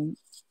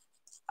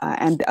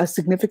 and a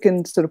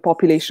significant sort of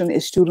population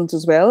is students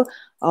as well.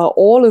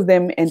 All of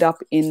them end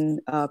up in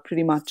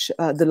pretty much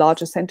the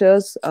larger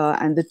centers,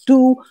 and the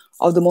two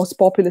of the most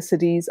populous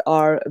cities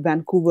are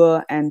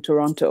Vancouver and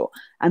Toronto.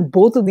 And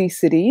both of these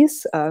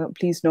cities,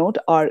 please note,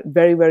 are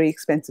very, very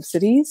expensive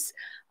cities,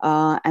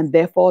 and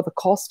therefore the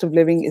cost of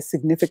living is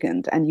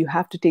significant, and you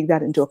have to take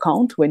that into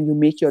account when you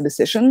make your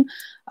decision.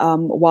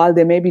 While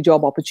there may be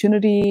job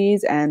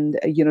opportunities and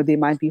there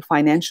might be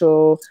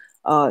financial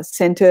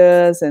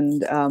centers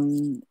and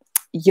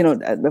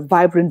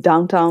vibrant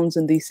downtowns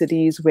in these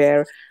cities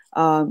where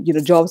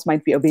jobs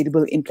might be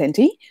available in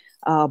plenty,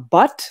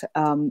 but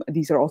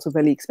these are also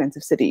very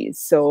expensive cities.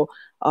 So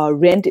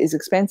rent is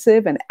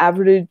expensive. An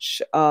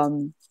average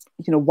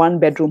one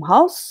bedroom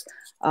house,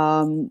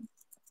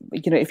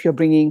 if you're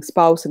bringing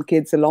spouse and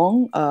kids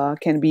along,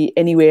 can be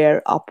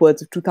anywhere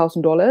upwards of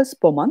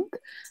 $2,000 per month.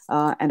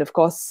 And of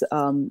course,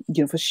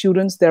 for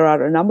students, there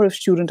are a number of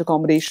student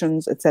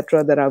accommodations,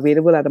 etc., that are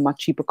available at a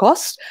much cheaper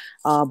cost.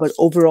 But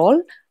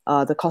overall,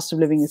 the cost of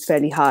living is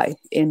fairly high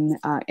in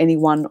any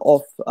one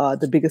of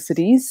the bigger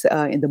cities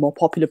in the more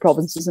popular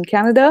provinces in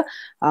Canada.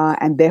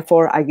 And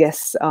therefore, I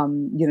guess,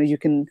 you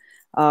can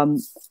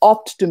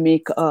opt to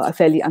make a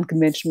fairly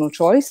unconventional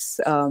choice,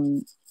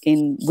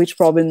 in which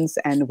province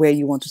and where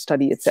you want to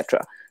study,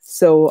 etc.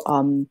 So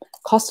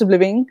cost of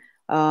living,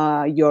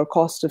 your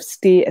cost of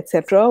stay,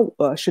 etc.,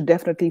 should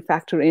definitely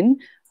factor in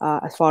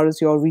as far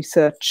as your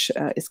research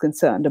is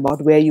concerned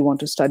about where you want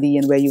to study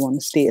and where you want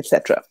to stay,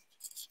 etc.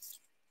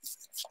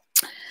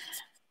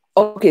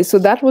 Okay, so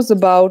that was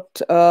about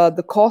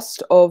the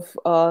cost of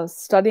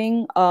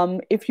studying.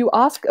 If you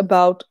ask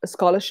about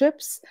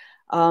scholarships,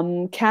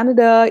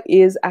 Canada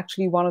is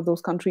actually one of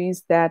those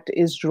countries that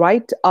is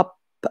right up,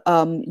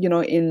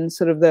 in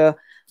sort of the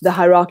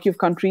hierarchy of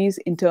countries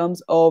in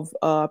terms of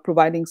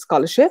providing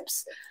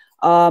scholarships.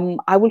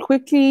 I will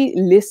quickly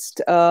list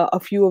a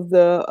few of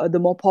the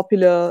more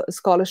popular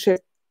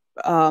scholarship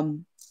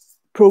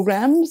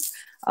programs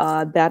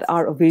that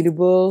are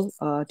available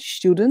to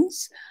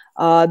students.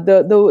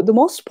 The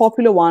most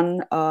popular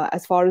one,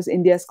 as far as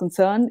India is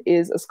concerned,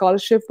 is a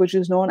scholarship which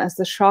is known as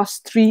the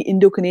Shastri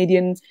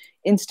Indo-Canadian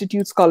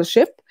Institute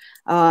Scholarship.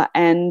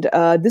 And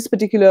this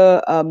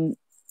particular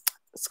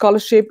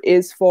scholarship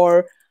is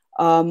for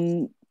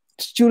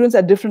students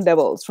at different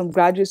levels, from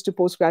graduates to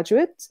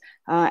postgraduates.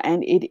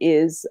 And it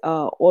is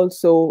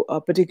also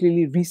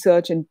particularly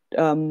research and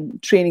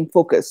training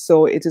focused.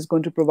 So it is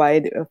going to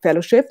provide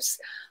fellowships.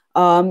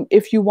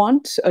 If you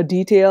want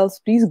details,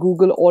 please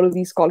Google all of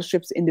these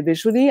scholarships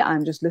individually.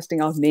 I'm just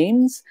listing out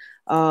names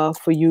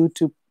for you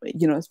to,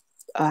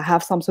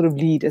 have some sort of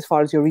lead as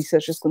far as your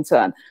research is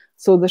concerned.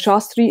 So the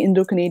Shastri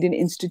Indo-Canadian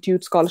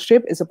Institute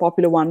Scholarship is a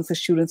popular one for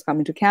students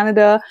coming to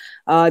Canada.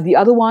 The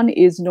other one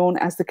is known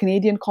as the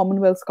Canadian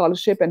Commonwealth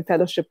Scholarship and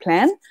Fellowship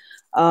Plan.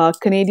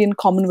 Canadian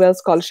Commonwealth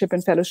Scholarship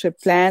and Fellowship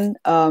Plan.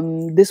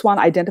 This one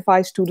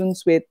identifies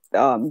students with,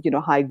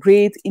 high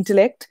grades,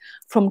 intellect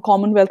from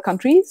Commonwealth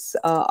countries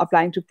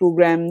applying to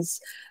programs.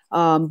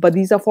 But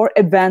these are for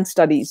advanced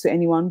studies, so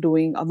anyone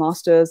doing a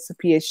master's, a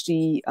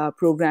PhD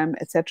program,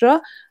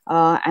 etc.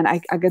 And I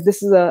guess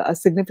this is a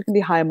significantly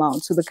high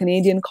amount. So the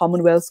Canadian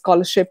Commonwealth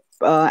Scholarship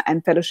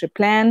and Fellowship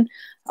Plan,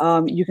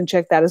 you can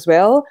check that as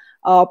well.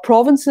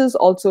 Provinces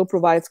also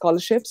provide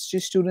scholarships to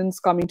students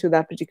coming to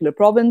that particular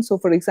province. So,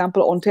 for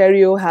example,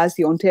 Ontario has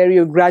the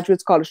Ontario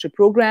Graduate Scholarship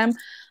Program,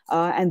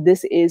 and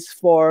this is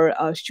for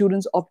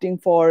students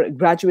opting for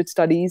graduate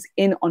studies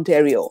in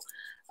Ontario.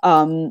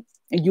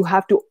 You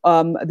have to,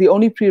 the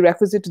only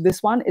prerequisite to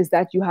this one is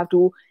that you have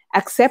to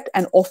accept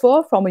an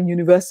offer from a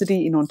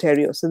university in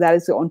Ontario. So that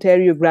is the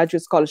Ontario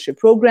Graduate Scholarship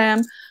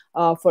Program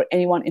for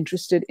anyone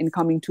interested in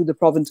coming to the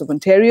province of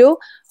Ontario.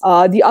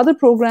 The other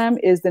program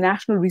is the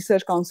National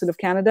Research Council of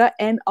Canada,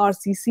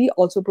 NRCC,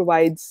 also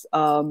provides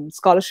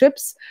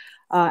scholarships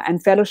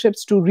and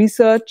fellowships to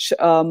research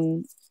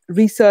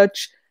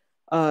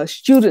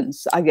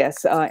students, I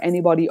guess,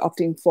 anybody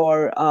opting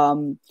for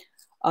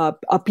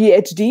a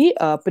PhD,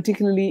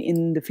 particularly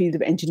in the field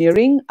of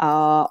engineering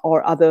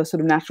or other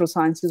sort of natural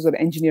sciences or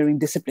engineering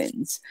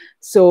disciplines.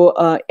 So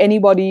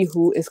anybody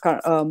who is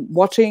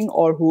watching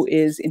or who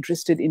is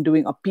interested in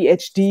doing a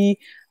PhD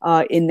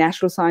in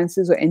natural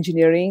sciences or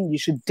engineering, you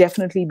should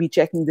definitely be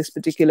checking this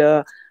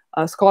particular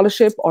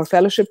scholarship or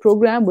fellowship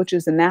program, which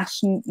is the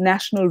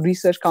National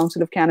Research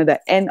Council of Canada,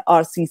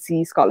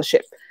 NRCC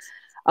scholarship.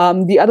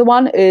 The other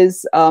one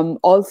is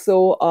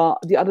also,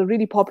 the other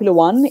really popular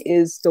one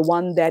is the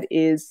one that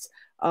is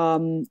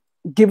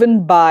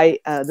given by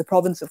the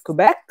province of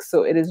Quebec.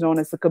 So it is known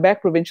as the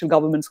Quebec Provincial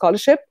Government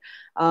Scholarship.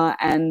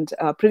 And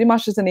pretty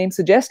much as the name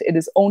suggests, it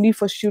is only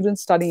for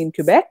students studying in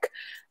Quebec.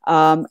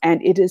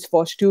 And it is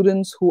for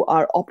students who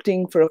are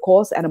opting for a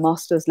course at a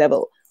master's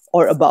level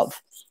or above.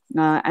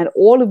 And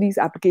all of these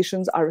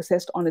applications are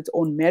assessed on its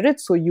own merit.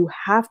 So you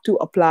have to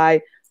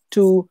apply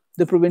to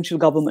the provincial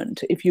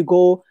government. If you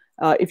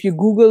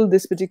Google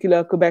this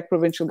particular Quebec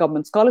Provincial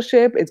Government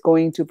Scholarship, it's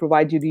going to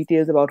provide you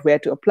details about where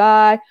to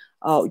apply,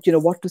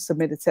 what to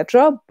submit,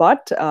 etc.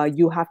 But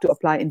you have to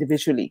apply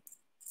individually.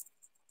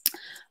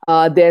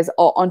 There's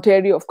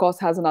Ontario, of course,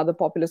 has another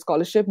popular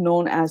scholarship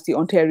known as the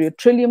Ontario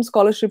Trillium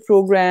Scholarship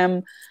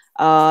Program.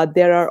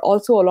 There are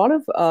also a lot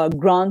of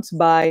grants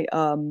by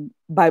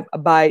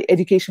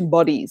education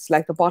bodies,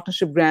 like the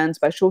partnership grants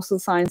by Social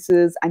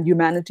Sciences and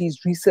Humanities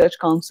Research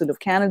Council of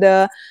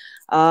Canada.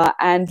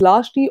 And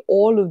lastly,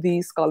 all of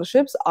these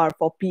scholarships are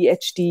for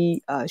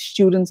PhD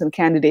students and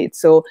candidates.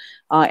 So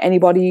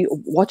anybody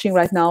watching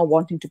right now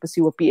wanting to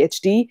pursue a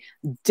PhD,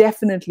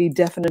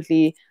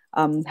 definitely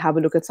have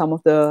a look at some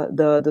of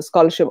the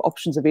scholarship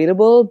options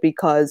available,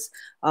 because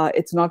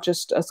it's not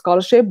just a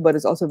scholarship, but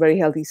it's also a very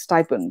healthy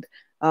stipend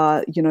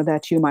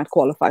that you might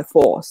qualify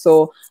for.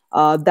 So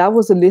that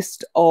was a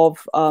list of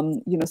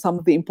some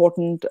of the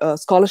important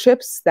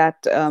scholarships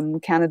that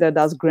Canada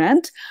does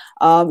grant.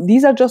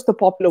 These are just the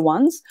popular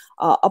ones.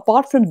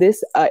 Apart from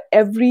this,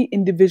 every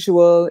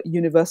individual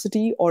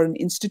university or an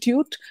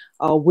institute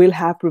will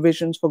have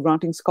provisions for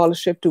granting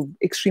scholarship to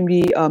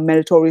extremely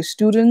meritorious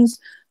students.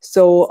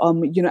 So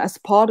as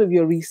part of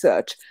your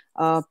research,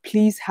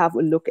 please have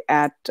a look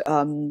at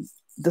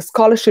the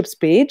scholarships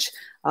page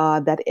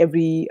that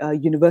every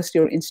university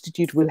or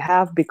institute will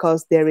have,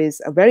 because there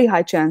is a very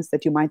high chance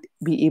that you might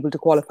be able to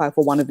qualify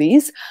for one of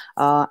these,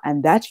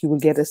 and that you will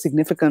get a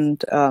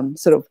significant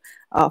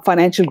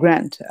financial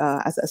grant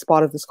as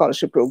part of the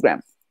scholarship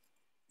program.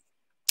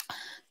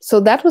 So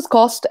that was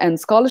cost and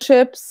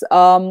scholarships.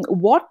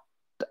 What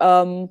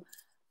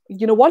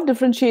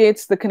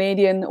differentiates the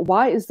Canadian?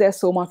 Why is there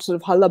so much sort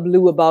of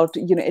hullabaloo about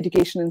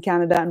education in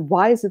Canada, and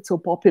why is it so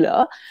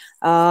popular?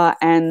 I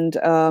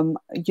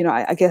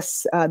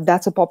guess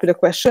that's a popular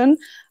question.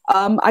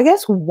 I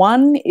guess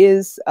one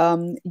is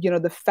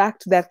the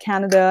fact that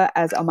Canada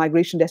as a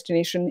migration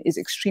destination is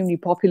extremely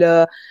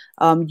popular.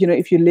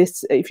 If you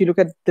look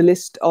at the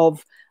list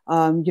of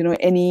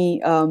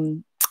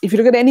if you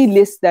look at any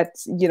list that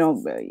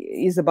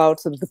is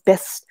about sort of the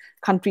best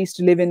countries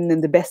to live in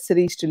and the best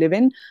cities to live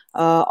in,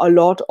 a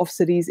lot of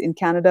cities in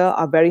Canada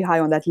are very high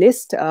on that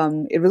list.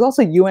 It was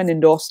also UN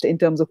endorsed in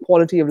terms of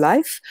quality of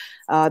life,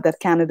 that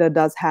Canada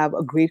does have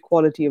a great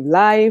quality of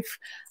life.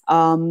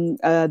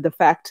 The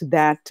fact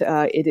that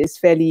it is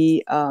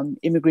fairly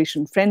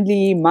immigration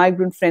friendly,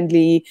 migrant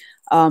friendly,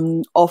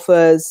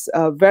 offers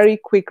very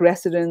quick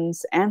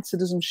residence and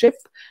citizenship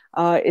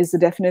is a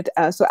definite.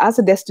 So as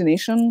a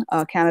destination,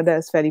 Canada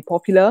is fairly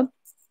popular.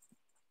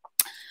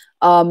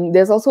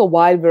 There's also a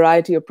wide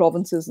variety of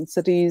provinces and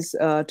cities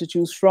to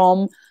choose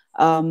from.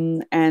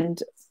 I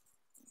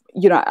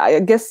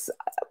guess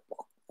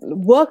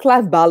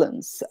work-life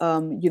balance,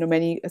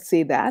 many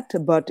say that,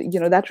 but,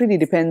 that really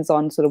depends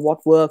on sort of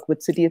what work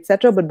with city,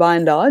 etc. But by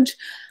and large,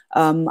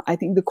 I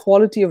think the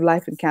quality of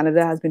life in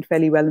Canada has been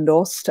fairly well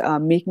endorsed,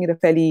 making it a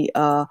fairly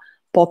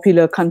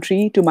popular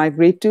country to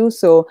migrate to.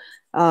 So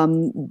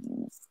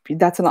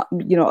that's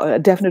a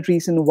definite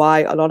reason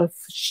why a lot of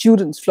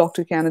students flock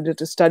to Canada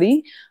to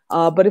study.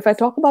 But if I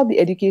talk about the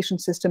education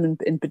system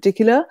in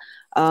particular,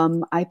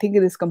 I think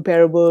it is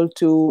comparable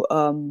to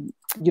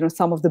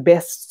some of the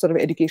best sort of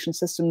education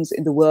systems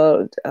in the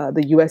world,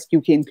 the US,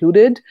 UK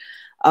included.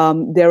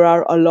 There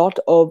are a lot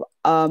of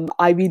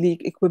Ivy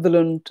League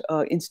equivalent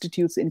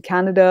institutes in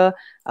Canada,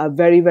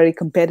 very, very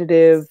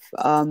competitive,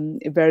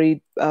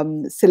 very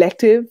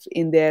selective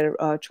in their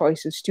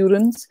choice of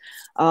students.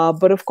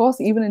 But of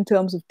course, even in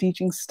terms of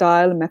teaching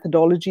style,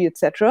 methodology,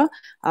 etc.,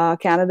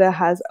 Canada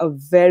has a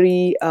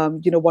very,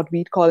 what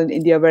we'd call in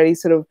India, very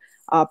sort of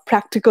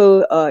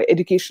practical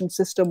education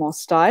system or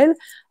style.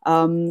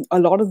 A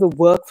lot of the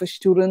work for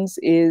students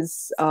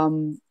is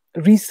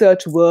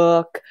research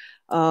work,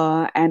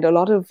 and a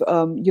lot of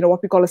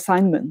what we call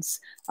assignments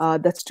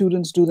that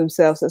students do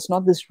themselves. It's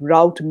not this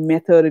route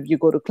method if you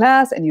go to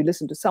class and you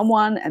listen to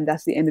someone and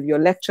that's the end of your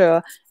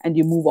lecture and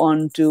you move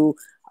on to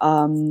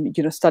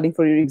studying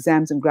for your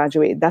exams and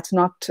graduate. That's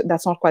not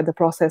quite the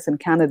process in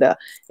Canada.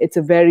 It's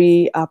a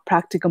very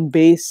practicum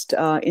based,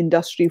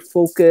 industry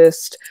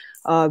focused,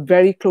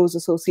 very close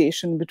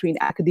association between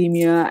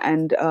academia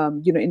and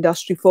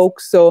industry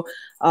folks. So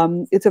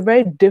it's a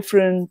very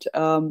different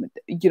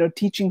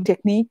teaching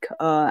technique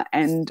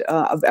and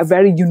a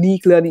very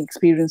unique learning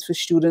experience for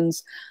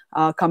students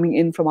coming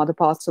in from other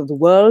parts of the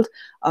world.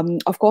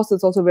 Of course,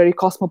 it's also a very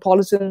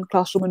cosmopolitan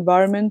classroom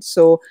environment.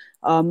 So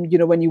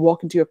when you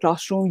walk into your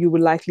classroom, you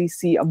will likely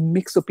see a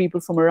mix of people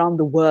from around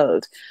the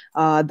world.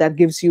 That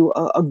gives you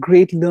a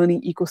great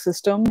learning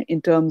ecosystem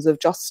in terms of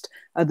just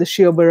the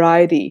sheer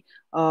variety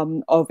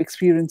of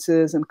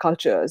experiences and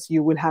cultures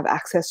you will have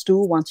access to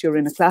once you're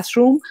in a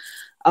classroom.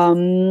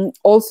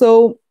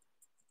 Also,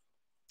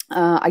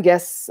 I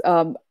guess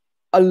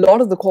a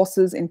lot of the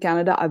courses in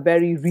Canada are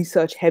very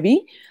research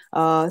heavy.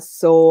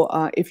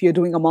 So if you're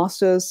doing a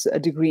master's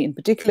degree in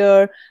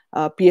particular,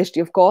 PhD,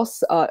 of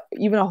course,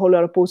 even a whole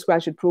lot of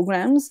postgraduate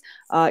programs,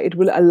 it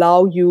will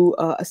allow you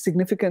a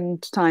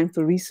significant time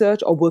for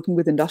research or working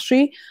with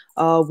industry,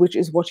 which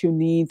is what you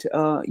need,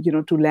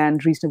 to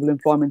land reasonable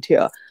employment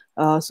here.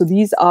 So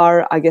these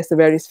are, I guess, the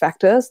various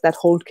factors that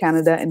hold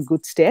Canada in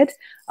good stead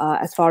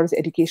as far as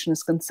education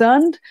is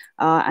concerned.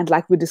 And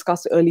like we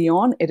discussed early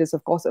on, it is,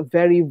 of course, a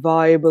very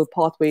viable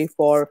pathway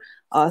for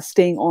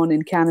staying on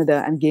in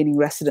Canada and gaining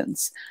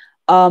residence.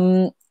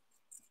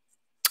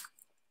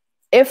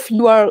 If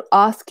you are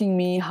asking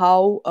me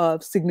how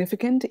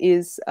significant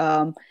is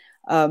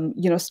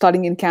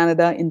studying in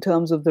Canada in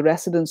terms of the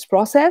residence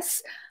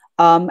process,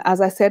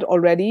 as I said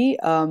already,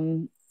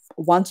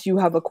 once you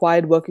have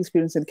acquired work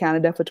experience in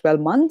Canada for 12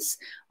 months,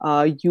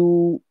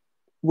 you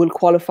will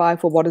qualify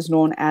for what is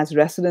known as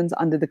residence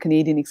under the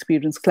Canadian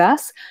Experience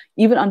class,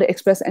 even under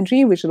Express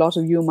Entry, which a lot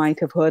of you might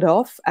have heard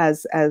of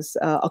as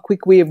a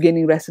quick way of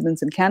gaining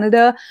residence in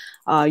Canada.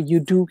 You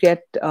do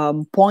get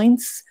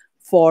points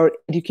for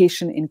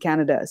education in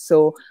Canada.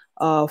 So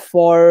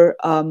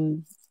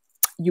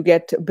you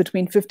get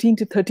between 15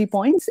 to 30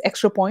 points,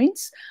 extra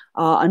points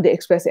under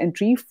Express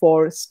Entry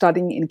for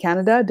studying in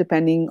Canada,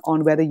 depending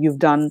on whether you've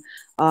done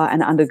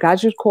an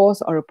undergraduate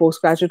course or a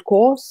postgraduate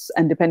course,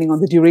 and depending on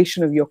the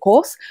duration of your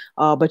course.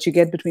 But you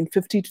get between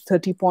 50 to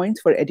 30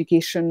 points for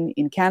education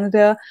in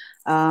Canada.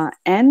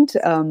 And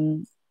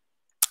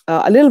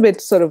a little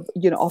bit sort of,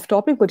 off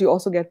topic, but you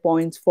also get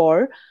points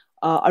for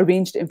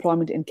arranged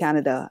employment in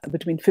Canada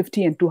between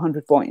 50 and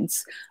 200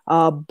 points.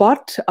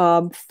 But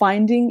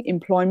finding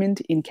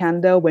employment in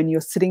Canada when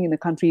you're sitting in a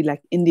country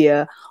like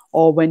India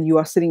or when you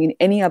are sitting in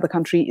any other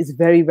country is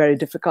very, very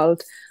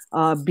difficult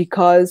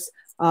because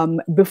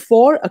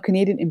before a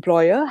Canadian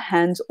employer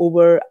hands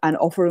over an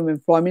offer of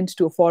employment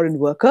to a foreign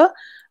worker,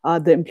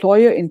 the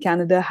employer in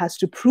Canada has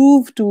to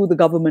prove to the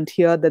government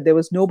here that there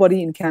was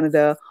nobody in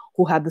Canada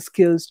who had the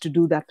skills to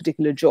do that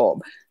particular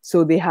job.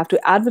 So they have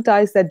to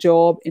advertise that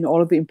job in all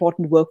of the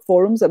important work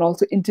forums and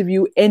also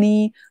interview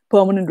any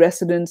permanent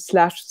resident /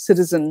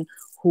 citizen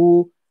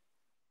who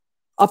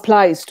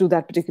applies to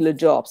that particular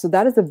job. So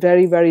that is a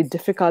very, very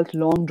difficult,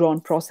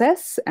 long-drawn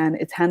process, and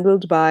it's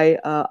handled by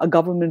a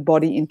government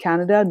body in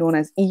Canada known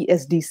as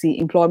ESDC,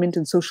 Employment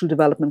and Social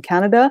Development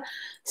Canada.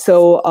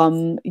 So,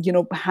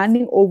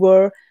 handing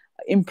over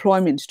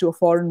employment to a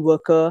foreign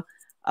worker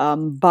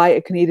by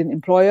a Canadian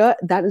employer,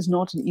 that is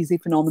not an easy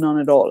phenomenon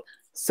at all.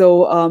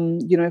 So,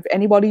 if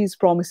anybody is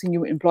promising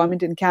you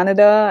employment in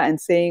Canada and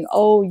saying,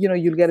 oh,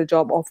 you'll get a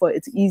job offer,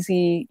 it's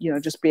easy,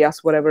 just pay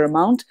us whatever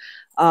amount,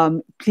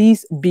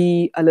 please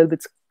be a little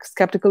bit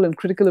skeptical and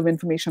critical of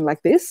information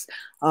like this,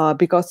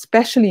 because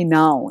especially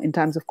now in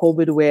times of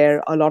COVID,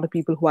 where a lot of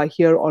people who are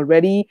here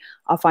already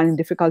are finding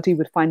difficulty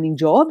with finding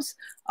jobs,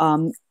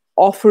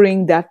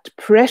 offering that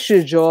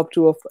pressure job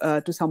to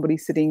somebody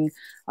sitting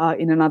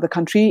in another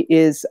country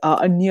is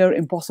a near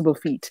impossible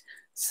feat.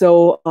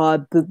 So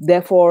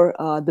therefore,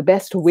 the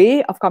best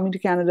way of coming to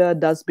Canada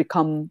does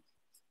become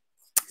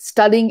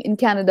studying in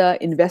Canada,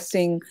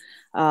 investing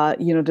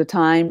the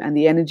time and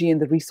the energy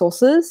and the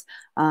resources,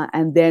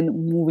 and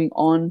then moving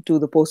on to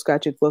the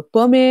postgraduate work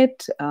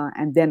permit,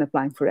 and then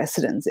applying for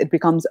residence. It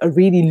becomes a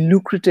really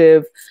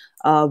lucrative,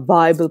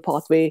 viable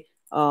pathway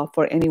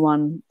for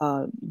anyone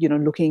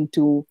looking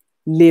to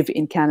live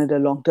in Canada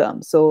long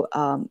term. So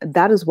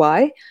that is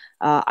why,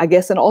 I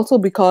guess, and also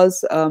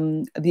because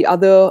the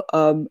other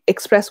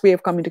express way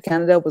of coming to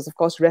Canada was, of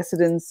course,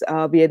 residence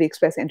via the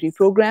express entry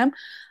program.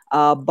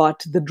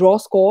 But the draw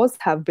scores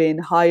have been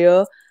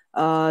higher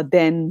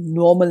than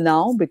normal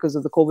now because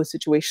of the COVID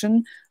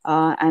situation,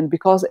 and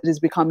because it is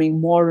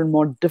becoming more and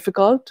more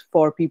difficult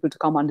for people to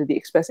come under the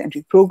express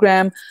entry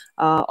program.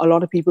 A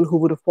lot of people who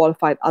would have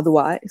qualified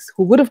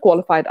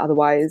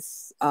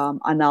otherwise,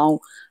 are now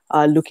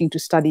looking to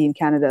study in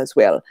Canada as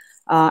well.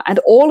 And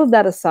all of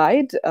that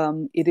aside,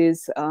 it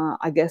is,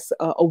 I guess,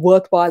 a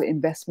worthwhile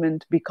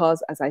investment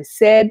because, as I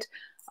said,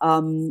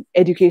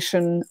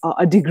 education,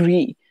 a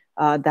degree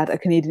that a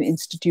Canadian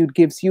institute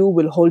gives you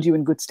will hold you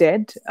in good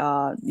stead,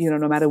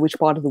 no matter which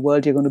part of the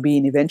world you're going to be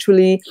in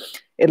eventually.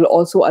 It'll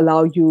also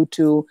allow you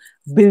to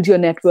build your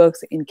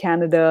networks in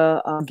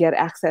Canada, get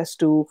access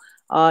to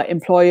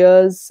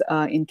employers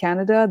in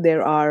Canada.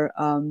 There are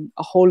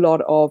a whole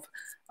lot of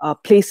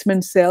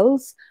placement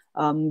cells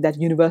that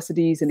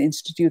universities and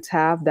institutes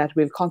have that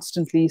will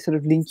constantly sort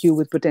of link you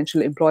with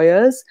potential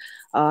employers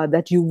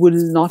that you will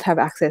not have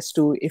access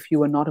to if you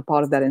were not a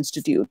part of that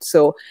institute.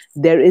 So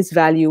there is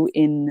value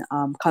in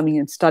coming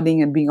and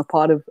studying and being a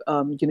part of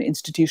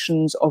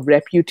institutions of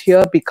repute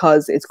here,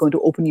 because it's going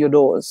to open your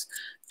doors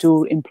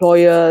to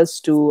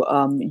employers, to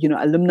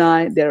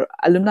alumni. Their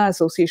alumni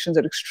associations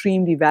are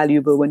extremely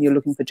valuable when you're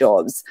looking for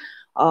jobs,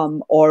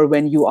 or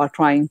when you are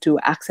trying to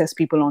access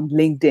people on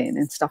LinkedIn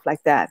and stuff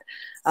like that.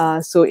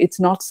 So it's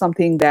not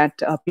something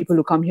that people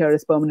who come here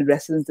as permanent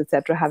residents,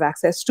 etc., have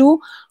access to.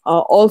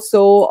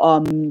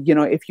 Also,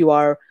 if you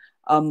are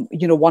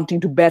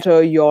wanting to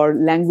better your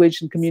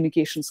language and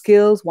communication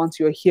skills once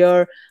you're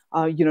here,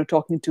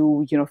 talking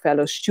to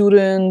fellow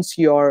students,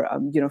 your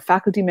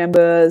faculty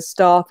members,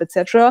 staff,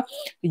 etc.,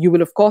 you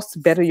will of course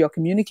better your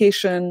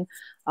communication.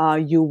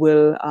 You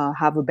will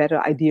have a better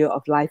idea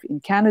of life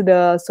in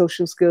Canada,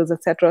 social skills,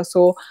 etc.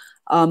 So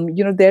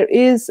there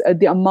is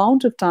the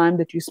amount of time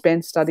that you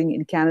spend studying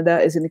in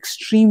Canada is an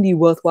extremely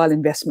worthwhile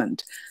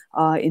investment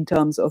in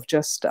terms of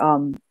just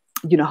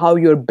how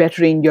you're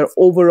bettering your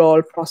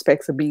overall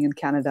prospects of being in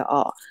Canada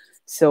are.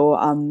 So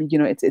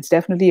it's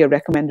definitely a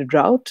recommended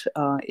route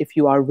if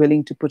you are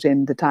willing to put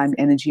in the time,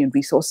 energy, and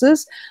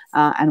resources,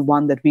 and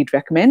one that we'd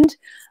recommend.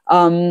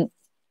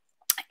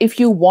 If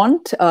you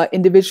want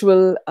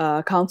individual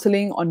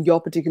counseling on your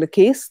particular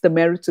case, the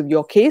merits of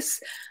your case,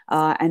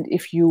 and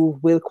if you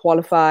will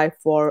qualify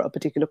for a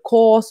particular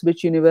course,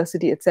 which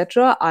university,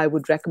 etc., I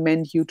would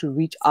recommend you to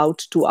reach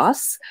out to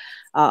us,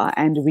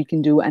 and we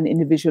can do an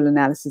individual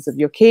analysis of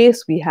your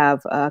case. We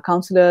have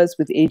counselors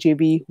with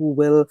AJB who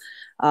will,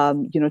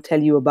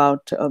 tell you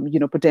about,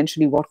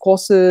 potentially what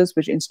courses,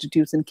 which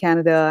institutes in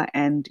Canada,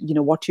 and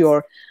what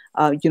your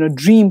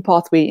dream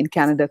pathway in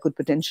Canada could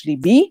potentially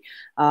be,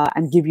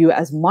 and give you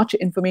as much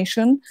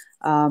information.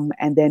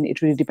 And then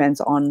it really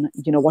depends on,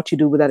 what you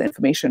do with that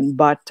information.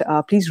 But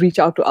please reach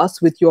out to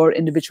us with your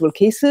individual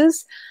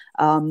cases.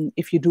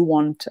 If you do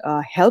want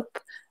help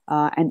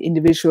and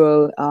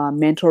individual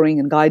mentoring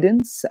and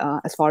guidance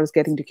as far as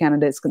getting to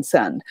Canada is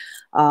concerned.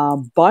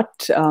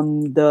 But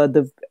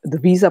the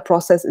visa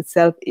process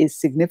itself is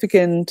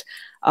significant.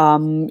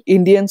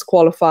 Indians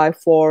qualify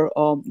for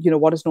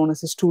what is known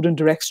as a student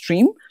direct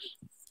stream.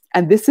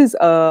 And this is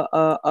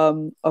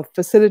a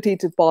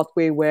facilitated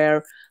pathway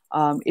where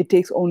it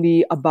takes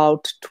only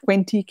about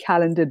 20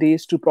 calendar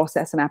days to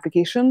process an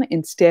application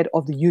instead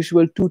of the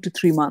usual 2 to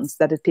 3 months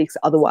that it takes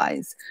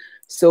otherwise.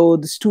 So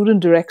the student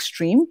direct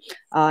stream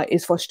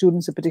is for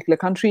students in particular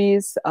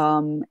countries,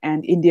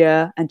 and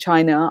India and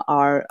China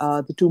are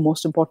the two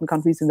most important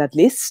countries in that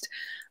list.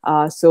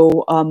 A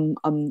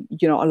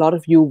lot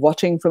of you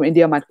watching from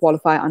India might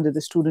qualify under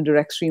the student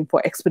direct stream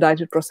for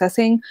expedited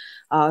processing.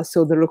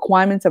 So the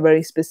requirements are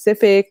very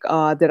specific.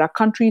 There are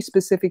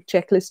country-specific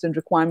checklists and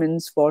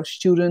requirements for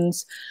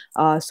students.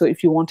 So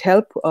if you want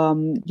help,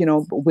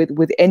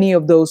 with any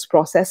of those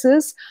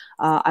processes,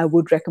 I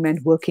would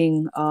recommend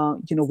working,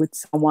 with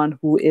someone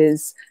who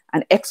is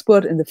an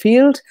expert in the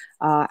field.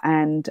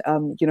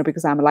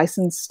 Because I'm a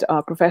licensed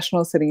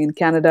professional sitting in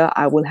Canada,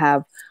 I will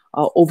have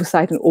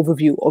oversight and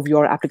overview of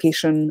your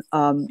application,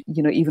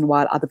 even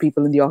while other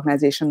people in the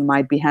organization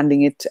might be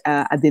handling it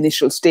at the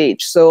initial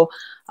stage. So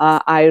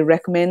I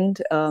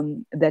recommend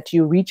that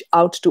you reach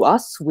out to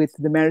us with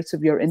the merits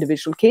of your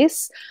individual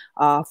case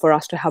for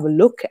us to have a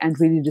look and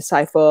really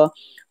decipher,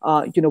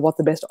 what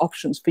the best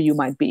options for you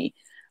might be.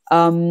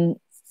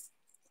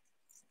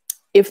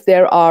 If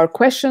there are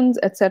questions,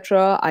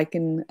 etc., I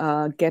can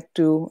get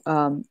to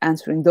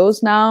answering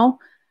those now.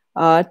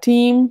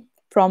 Team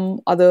from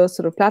other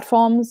sort of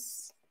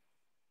platforms,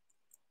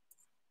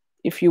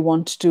 if you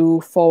want to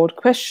forward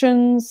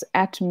questions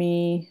at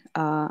me,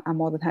 I'm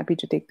more than happy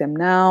to take them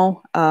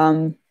now.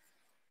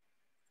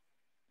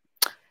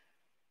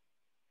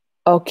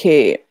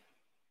 Okay.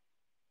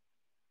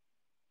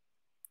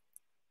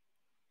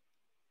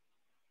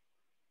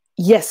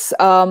 Yes,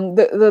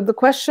 the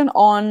question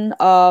on,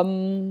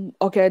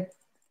 okay,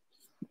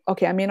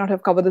 I may not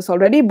have covered this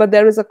already, but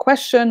there is a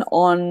question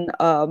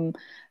on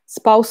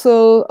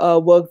spousal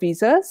work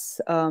visas,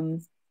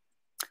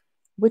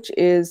 which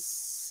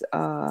is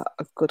a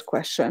good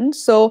question.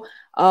 So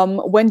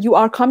when you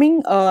are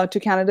coming to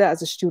Canada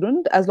as a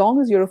student, as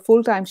long as you're a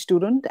full-time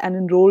student and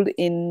enrolled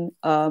in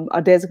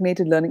a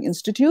designated learning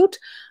institute,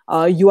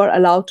 you are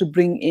allowed to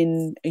bring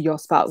in your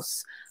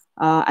spouse.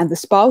 And the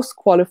spouse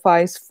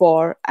qualifies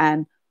for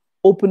an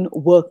open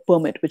work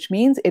permit, which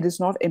means it is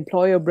not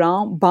employer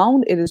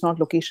bound, it is not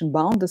location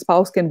bound. The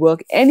spouse can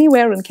work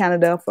anywhere in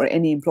Canada for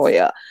any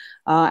employer.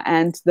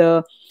 And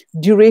the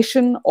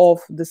duration of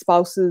the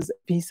spouse's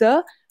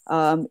visa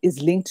is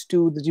linked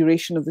to the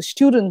duration of the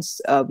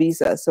student's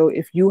visa. So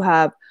if you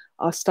have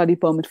a study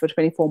permit for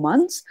 24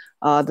 months,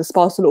 the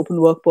spousal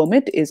open work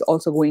permit is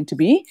also going to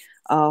be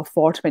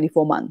for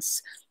 24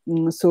 months.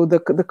 So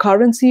the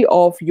currency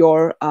of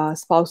your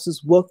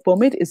spouse's work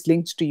permit is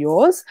linked to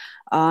yours.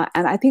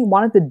 And I think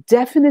one of the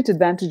definite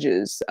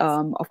advantages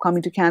of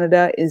coming to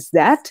Canada is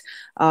that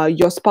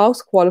your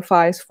spouse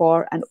qualifies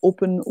for an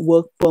open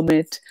work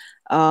permit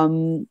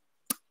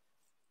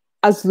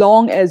as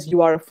long as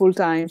you are a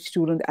full-time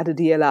student at a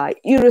DLI,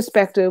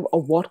 irrespective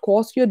of what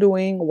course you're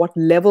doing, what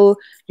level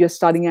you're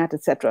studying at,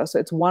 etc. So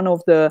it's one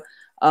of the,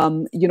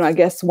 I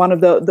guess, one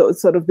of the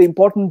sort of the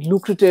important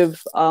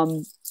lucrative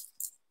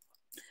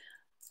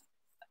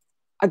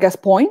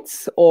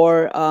points,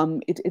 or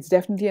it's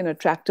definitely an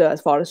attractor as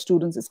far as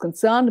students is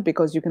concerned,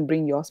 because you can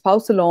bring your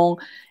spouse along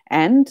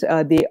and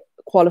they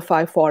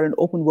qualify for an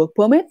open work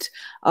permit.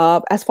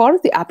 As far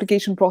as the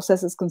application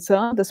process is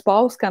concerned, the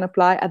spouse can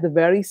apply at the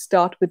very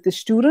start with the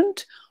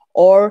student,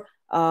 or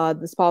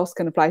the spouse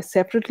can apply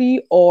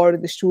separately, or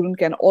the student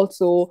can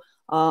also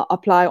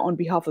apply on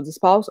behalf of the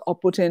spouse or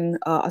put in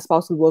a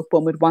spousal work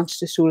permit once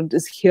the student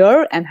is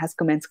here and has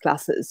commenced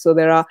classes. So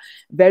there are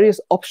various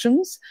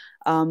options.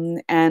 A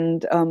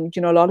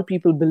lot of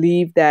people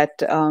believe that,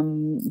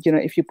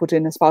 if you put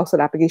in a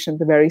spousal application at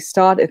the very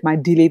start, it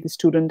might delay the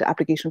student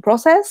application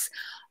process.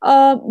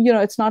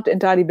 It's not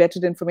entirely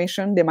vetted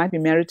information. There might be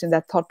merit in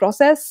that thought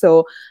process.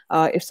 So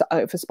if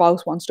a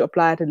spouse wants to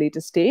apply at a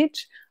later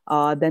stage,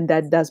 then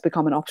that does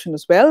become an option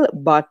as well.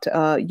 But,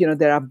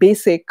 there are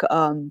basic,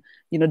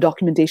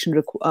 documentation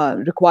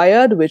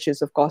required, which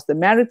is, of course, the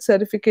marriage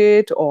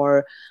certificate,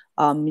 or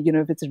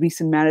if it's a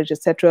recent marriage,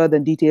 etc.,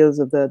 then details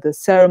of the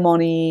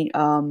ceremony,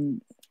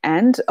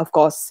 and of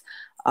course,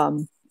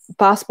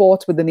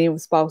 passports with the name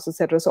of spouse,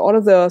 etc. So all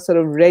of the sort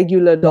of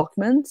regular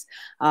documents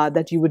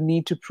that you would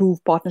need to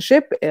prove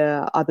partnership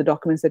are the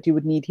documents that you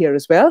would need here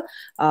as well.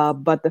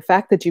 But the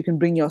fact that you can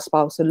bring your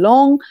spouse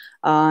along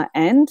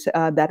and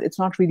that it's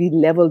not really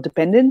level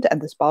dependent,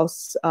 and the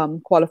spouse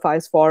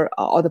qualifies for,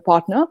 or the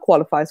partner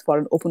qualifies for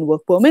an open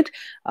work permit,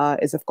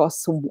 is of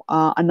course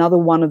another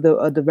one of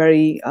the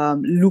very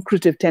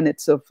lucrative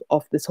tenets of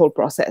this whole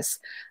process.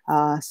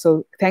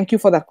 So thank you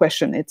for that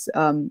question. It's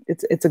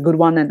a good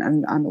one,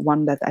 and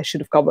one that I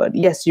should have covered.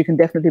 Yes, you can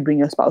definitely bring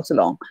your spouse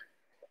along,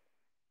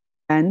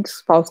 and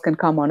spouse can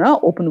come on an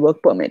open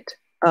work permit.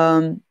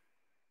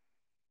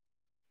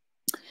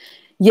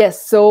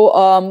 Yes,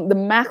 so the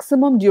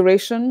maximum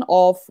duration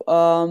of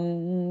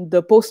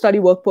the post-study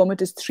work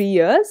permit is 3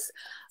 years.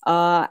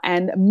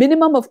 And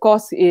minimum, of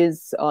course,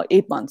 is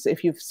 8 months.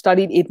 If you've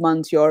studied 8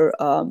 months, you're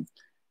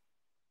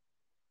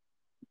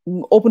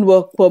open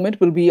work permit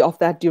will be of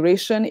that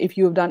duration. If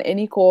you have done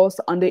any course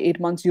under 8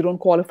 months, you don't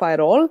qualify at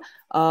all.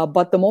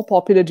 But the more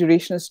popular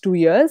duration is 2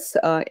 years.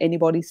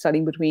 Anybody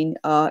studying between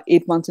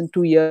 8 months and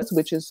 2 years,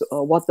 which is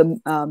what the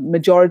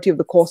majority of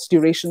the course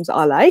durations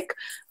are like,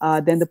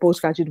 then the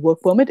postgraduate work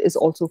permit is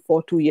also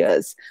for 2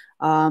 years.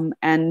 The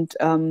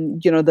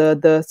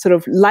sort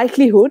of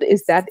likelihood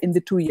is that in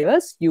the 2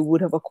 years, you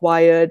would have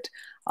acquired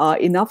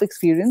enough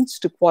experience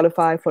to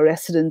qualify for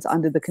residence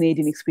under the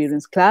Canadian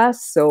Experience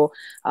class. So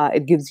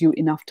it gives you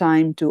enough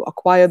time to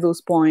acquire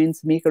those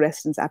points, make a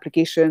residence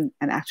application,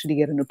 and actually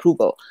get an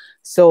approval.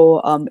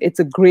 So it's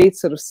a great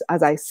sort of,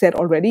 as I said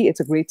already, it's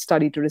a great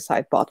study to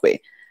reside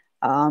pathway.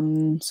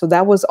 So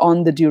that was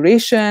on the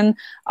duration.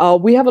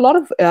 We have a lot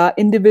of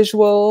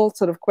individual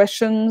sort of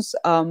questions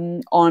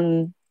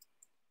on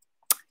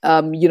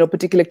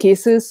particular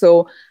cases.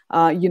 So,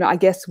 I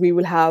guess we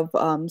will have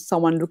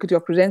someone look at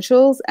your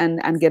credentials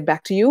and get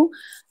back to you.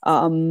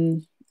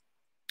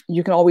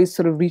 You can always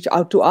sort of reach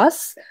out to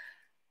us.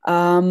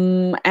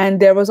 And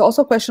there was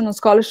also a question on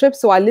scholarships.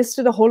 So I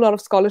listed a whole lot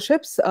of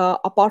scholarships.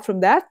 Apart from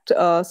that,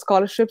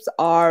 scholarships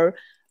are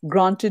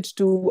granted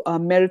to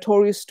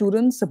meritorious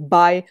students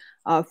by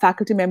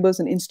faculty members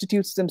and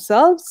institutes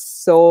themselves.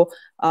 So,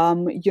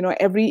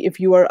 if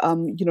you are,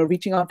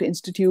 reaching out to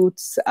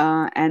institutes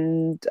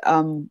and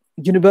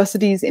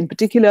universities in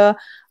particular,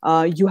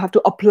 you have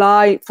to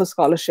apply for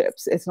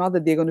scholarships. It's not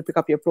that they're going to pick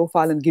up your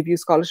profile and give you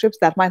scholarships.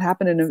 That might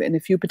happen in a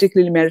few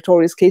particularly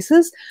meritorious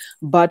cases,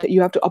 but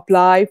you have to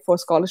apply for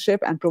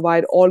scholarship and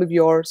provide all of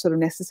your sort of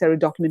necessary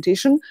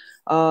documentation.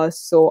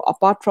 So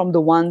apart from the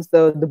ones,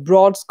 the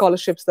broad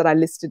scholarships that I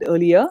listed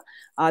earlier,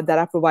 that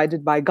are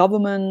provided by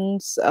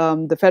governments,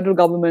 the federal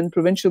government,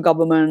 provincial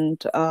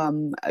government,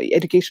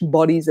 education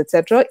bodies,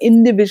 etc.,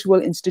 individual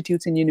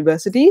institutes and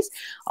universities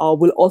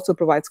will also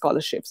provide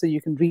scholarships, so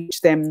you can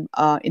reach them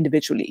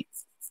individually.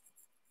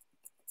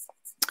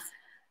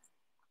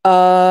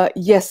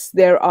 Yes,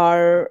 there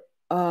are,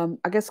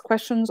 I guess,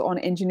 questions on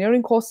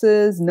engineering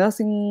courses,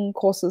 nursing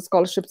courses,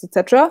 scholarships,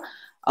 etc.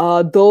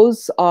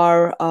 Those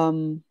are,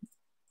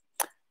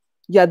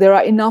 there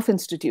are enough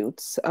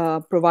institutes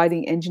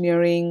providing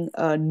engineering,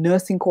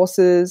 nursing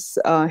courses,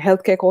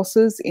 healthcare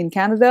courses in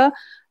Canada.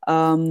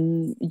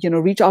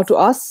 Reach out to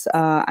us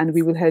and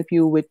we will help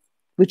you with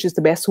which is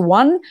the best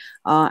one.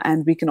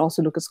 And we can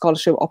also look at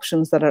scholarship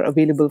options that are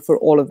available for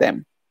all of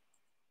them.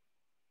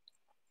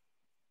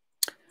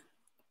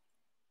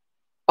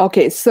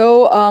 Okay,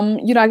 so,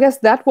 I guess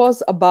that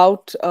was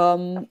about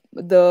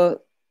the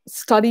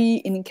study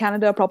in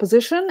Canada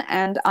proposition,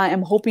 and I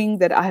am hoping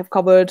that I have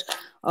covered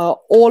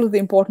all of the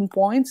important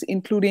points,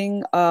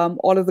 including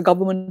all of the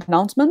government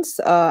announcements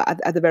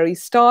at the very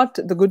start.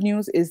 The good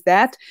news is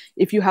that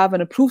if you have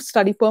an approved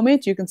study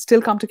permit, you can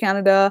still come to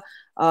Canada,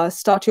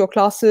 start your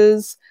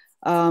classes,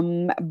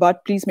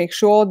 but please make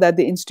sure that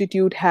the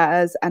Institute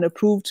has an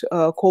approved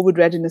COVID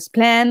readiness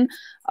plan.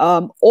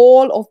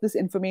 All of this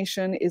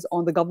information is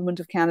on the Government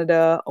of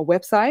Canada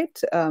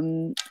website,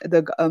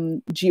 the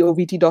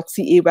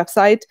govt.ca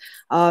website.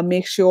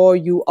 Make sure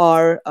you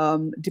are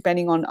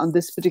depending on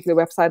this particular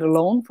website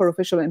alone for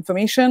official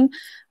information.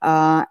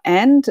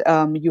 And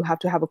you have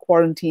to have a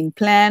quarantine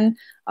plan.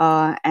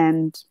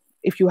 And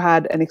if you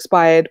had an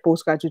expired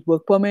postgraduate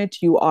work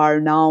permit, you are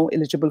now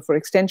eligible for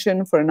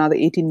extension for another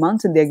 18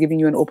 months, and they're giving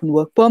you an open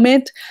work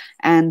permit.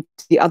 And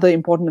the other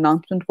important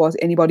announcement was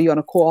anybody on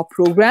a co-op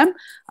program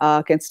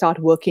can start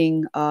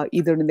working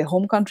either in their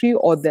home country,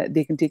 or that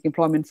they can take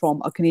employment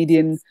from a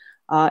Canadian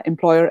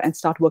employer and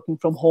start working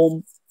from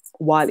home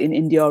while in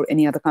India or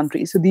any other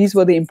country. So these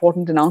were the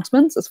important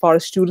announcements as far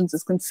as students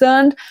is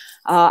concerned.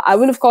 I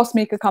will, of course,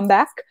 make a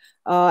comeback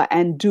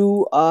and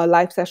do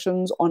live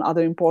sessions on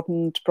other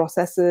important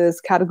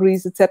processes,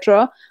 categories,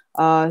 etc.,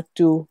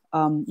 to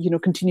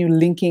continue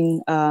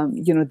linking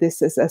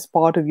this as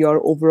part of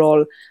your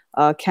overall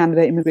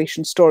Canada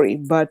immigration story.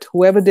 But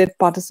whoever did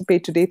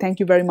participate today, thank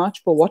you very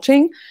much for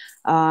watching.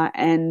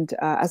 And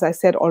as I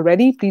said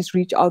already, please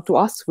reach out to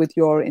us with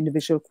your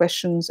individual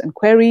questions and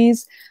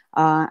queries,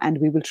 and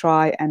we will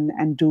try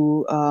and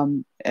do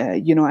an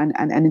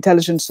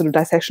intelligent sort of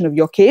dissection of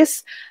your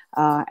case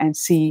and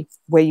see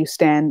where you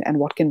stand and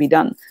what can be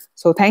done.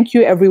 So thank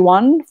you,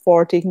 everyone,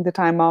 for taking the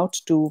time out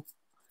to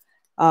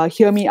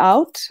hear me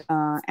out,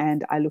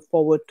 and I look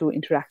forward to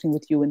interacting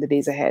with you in the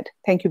days ahead.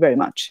 Thank you very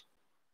much.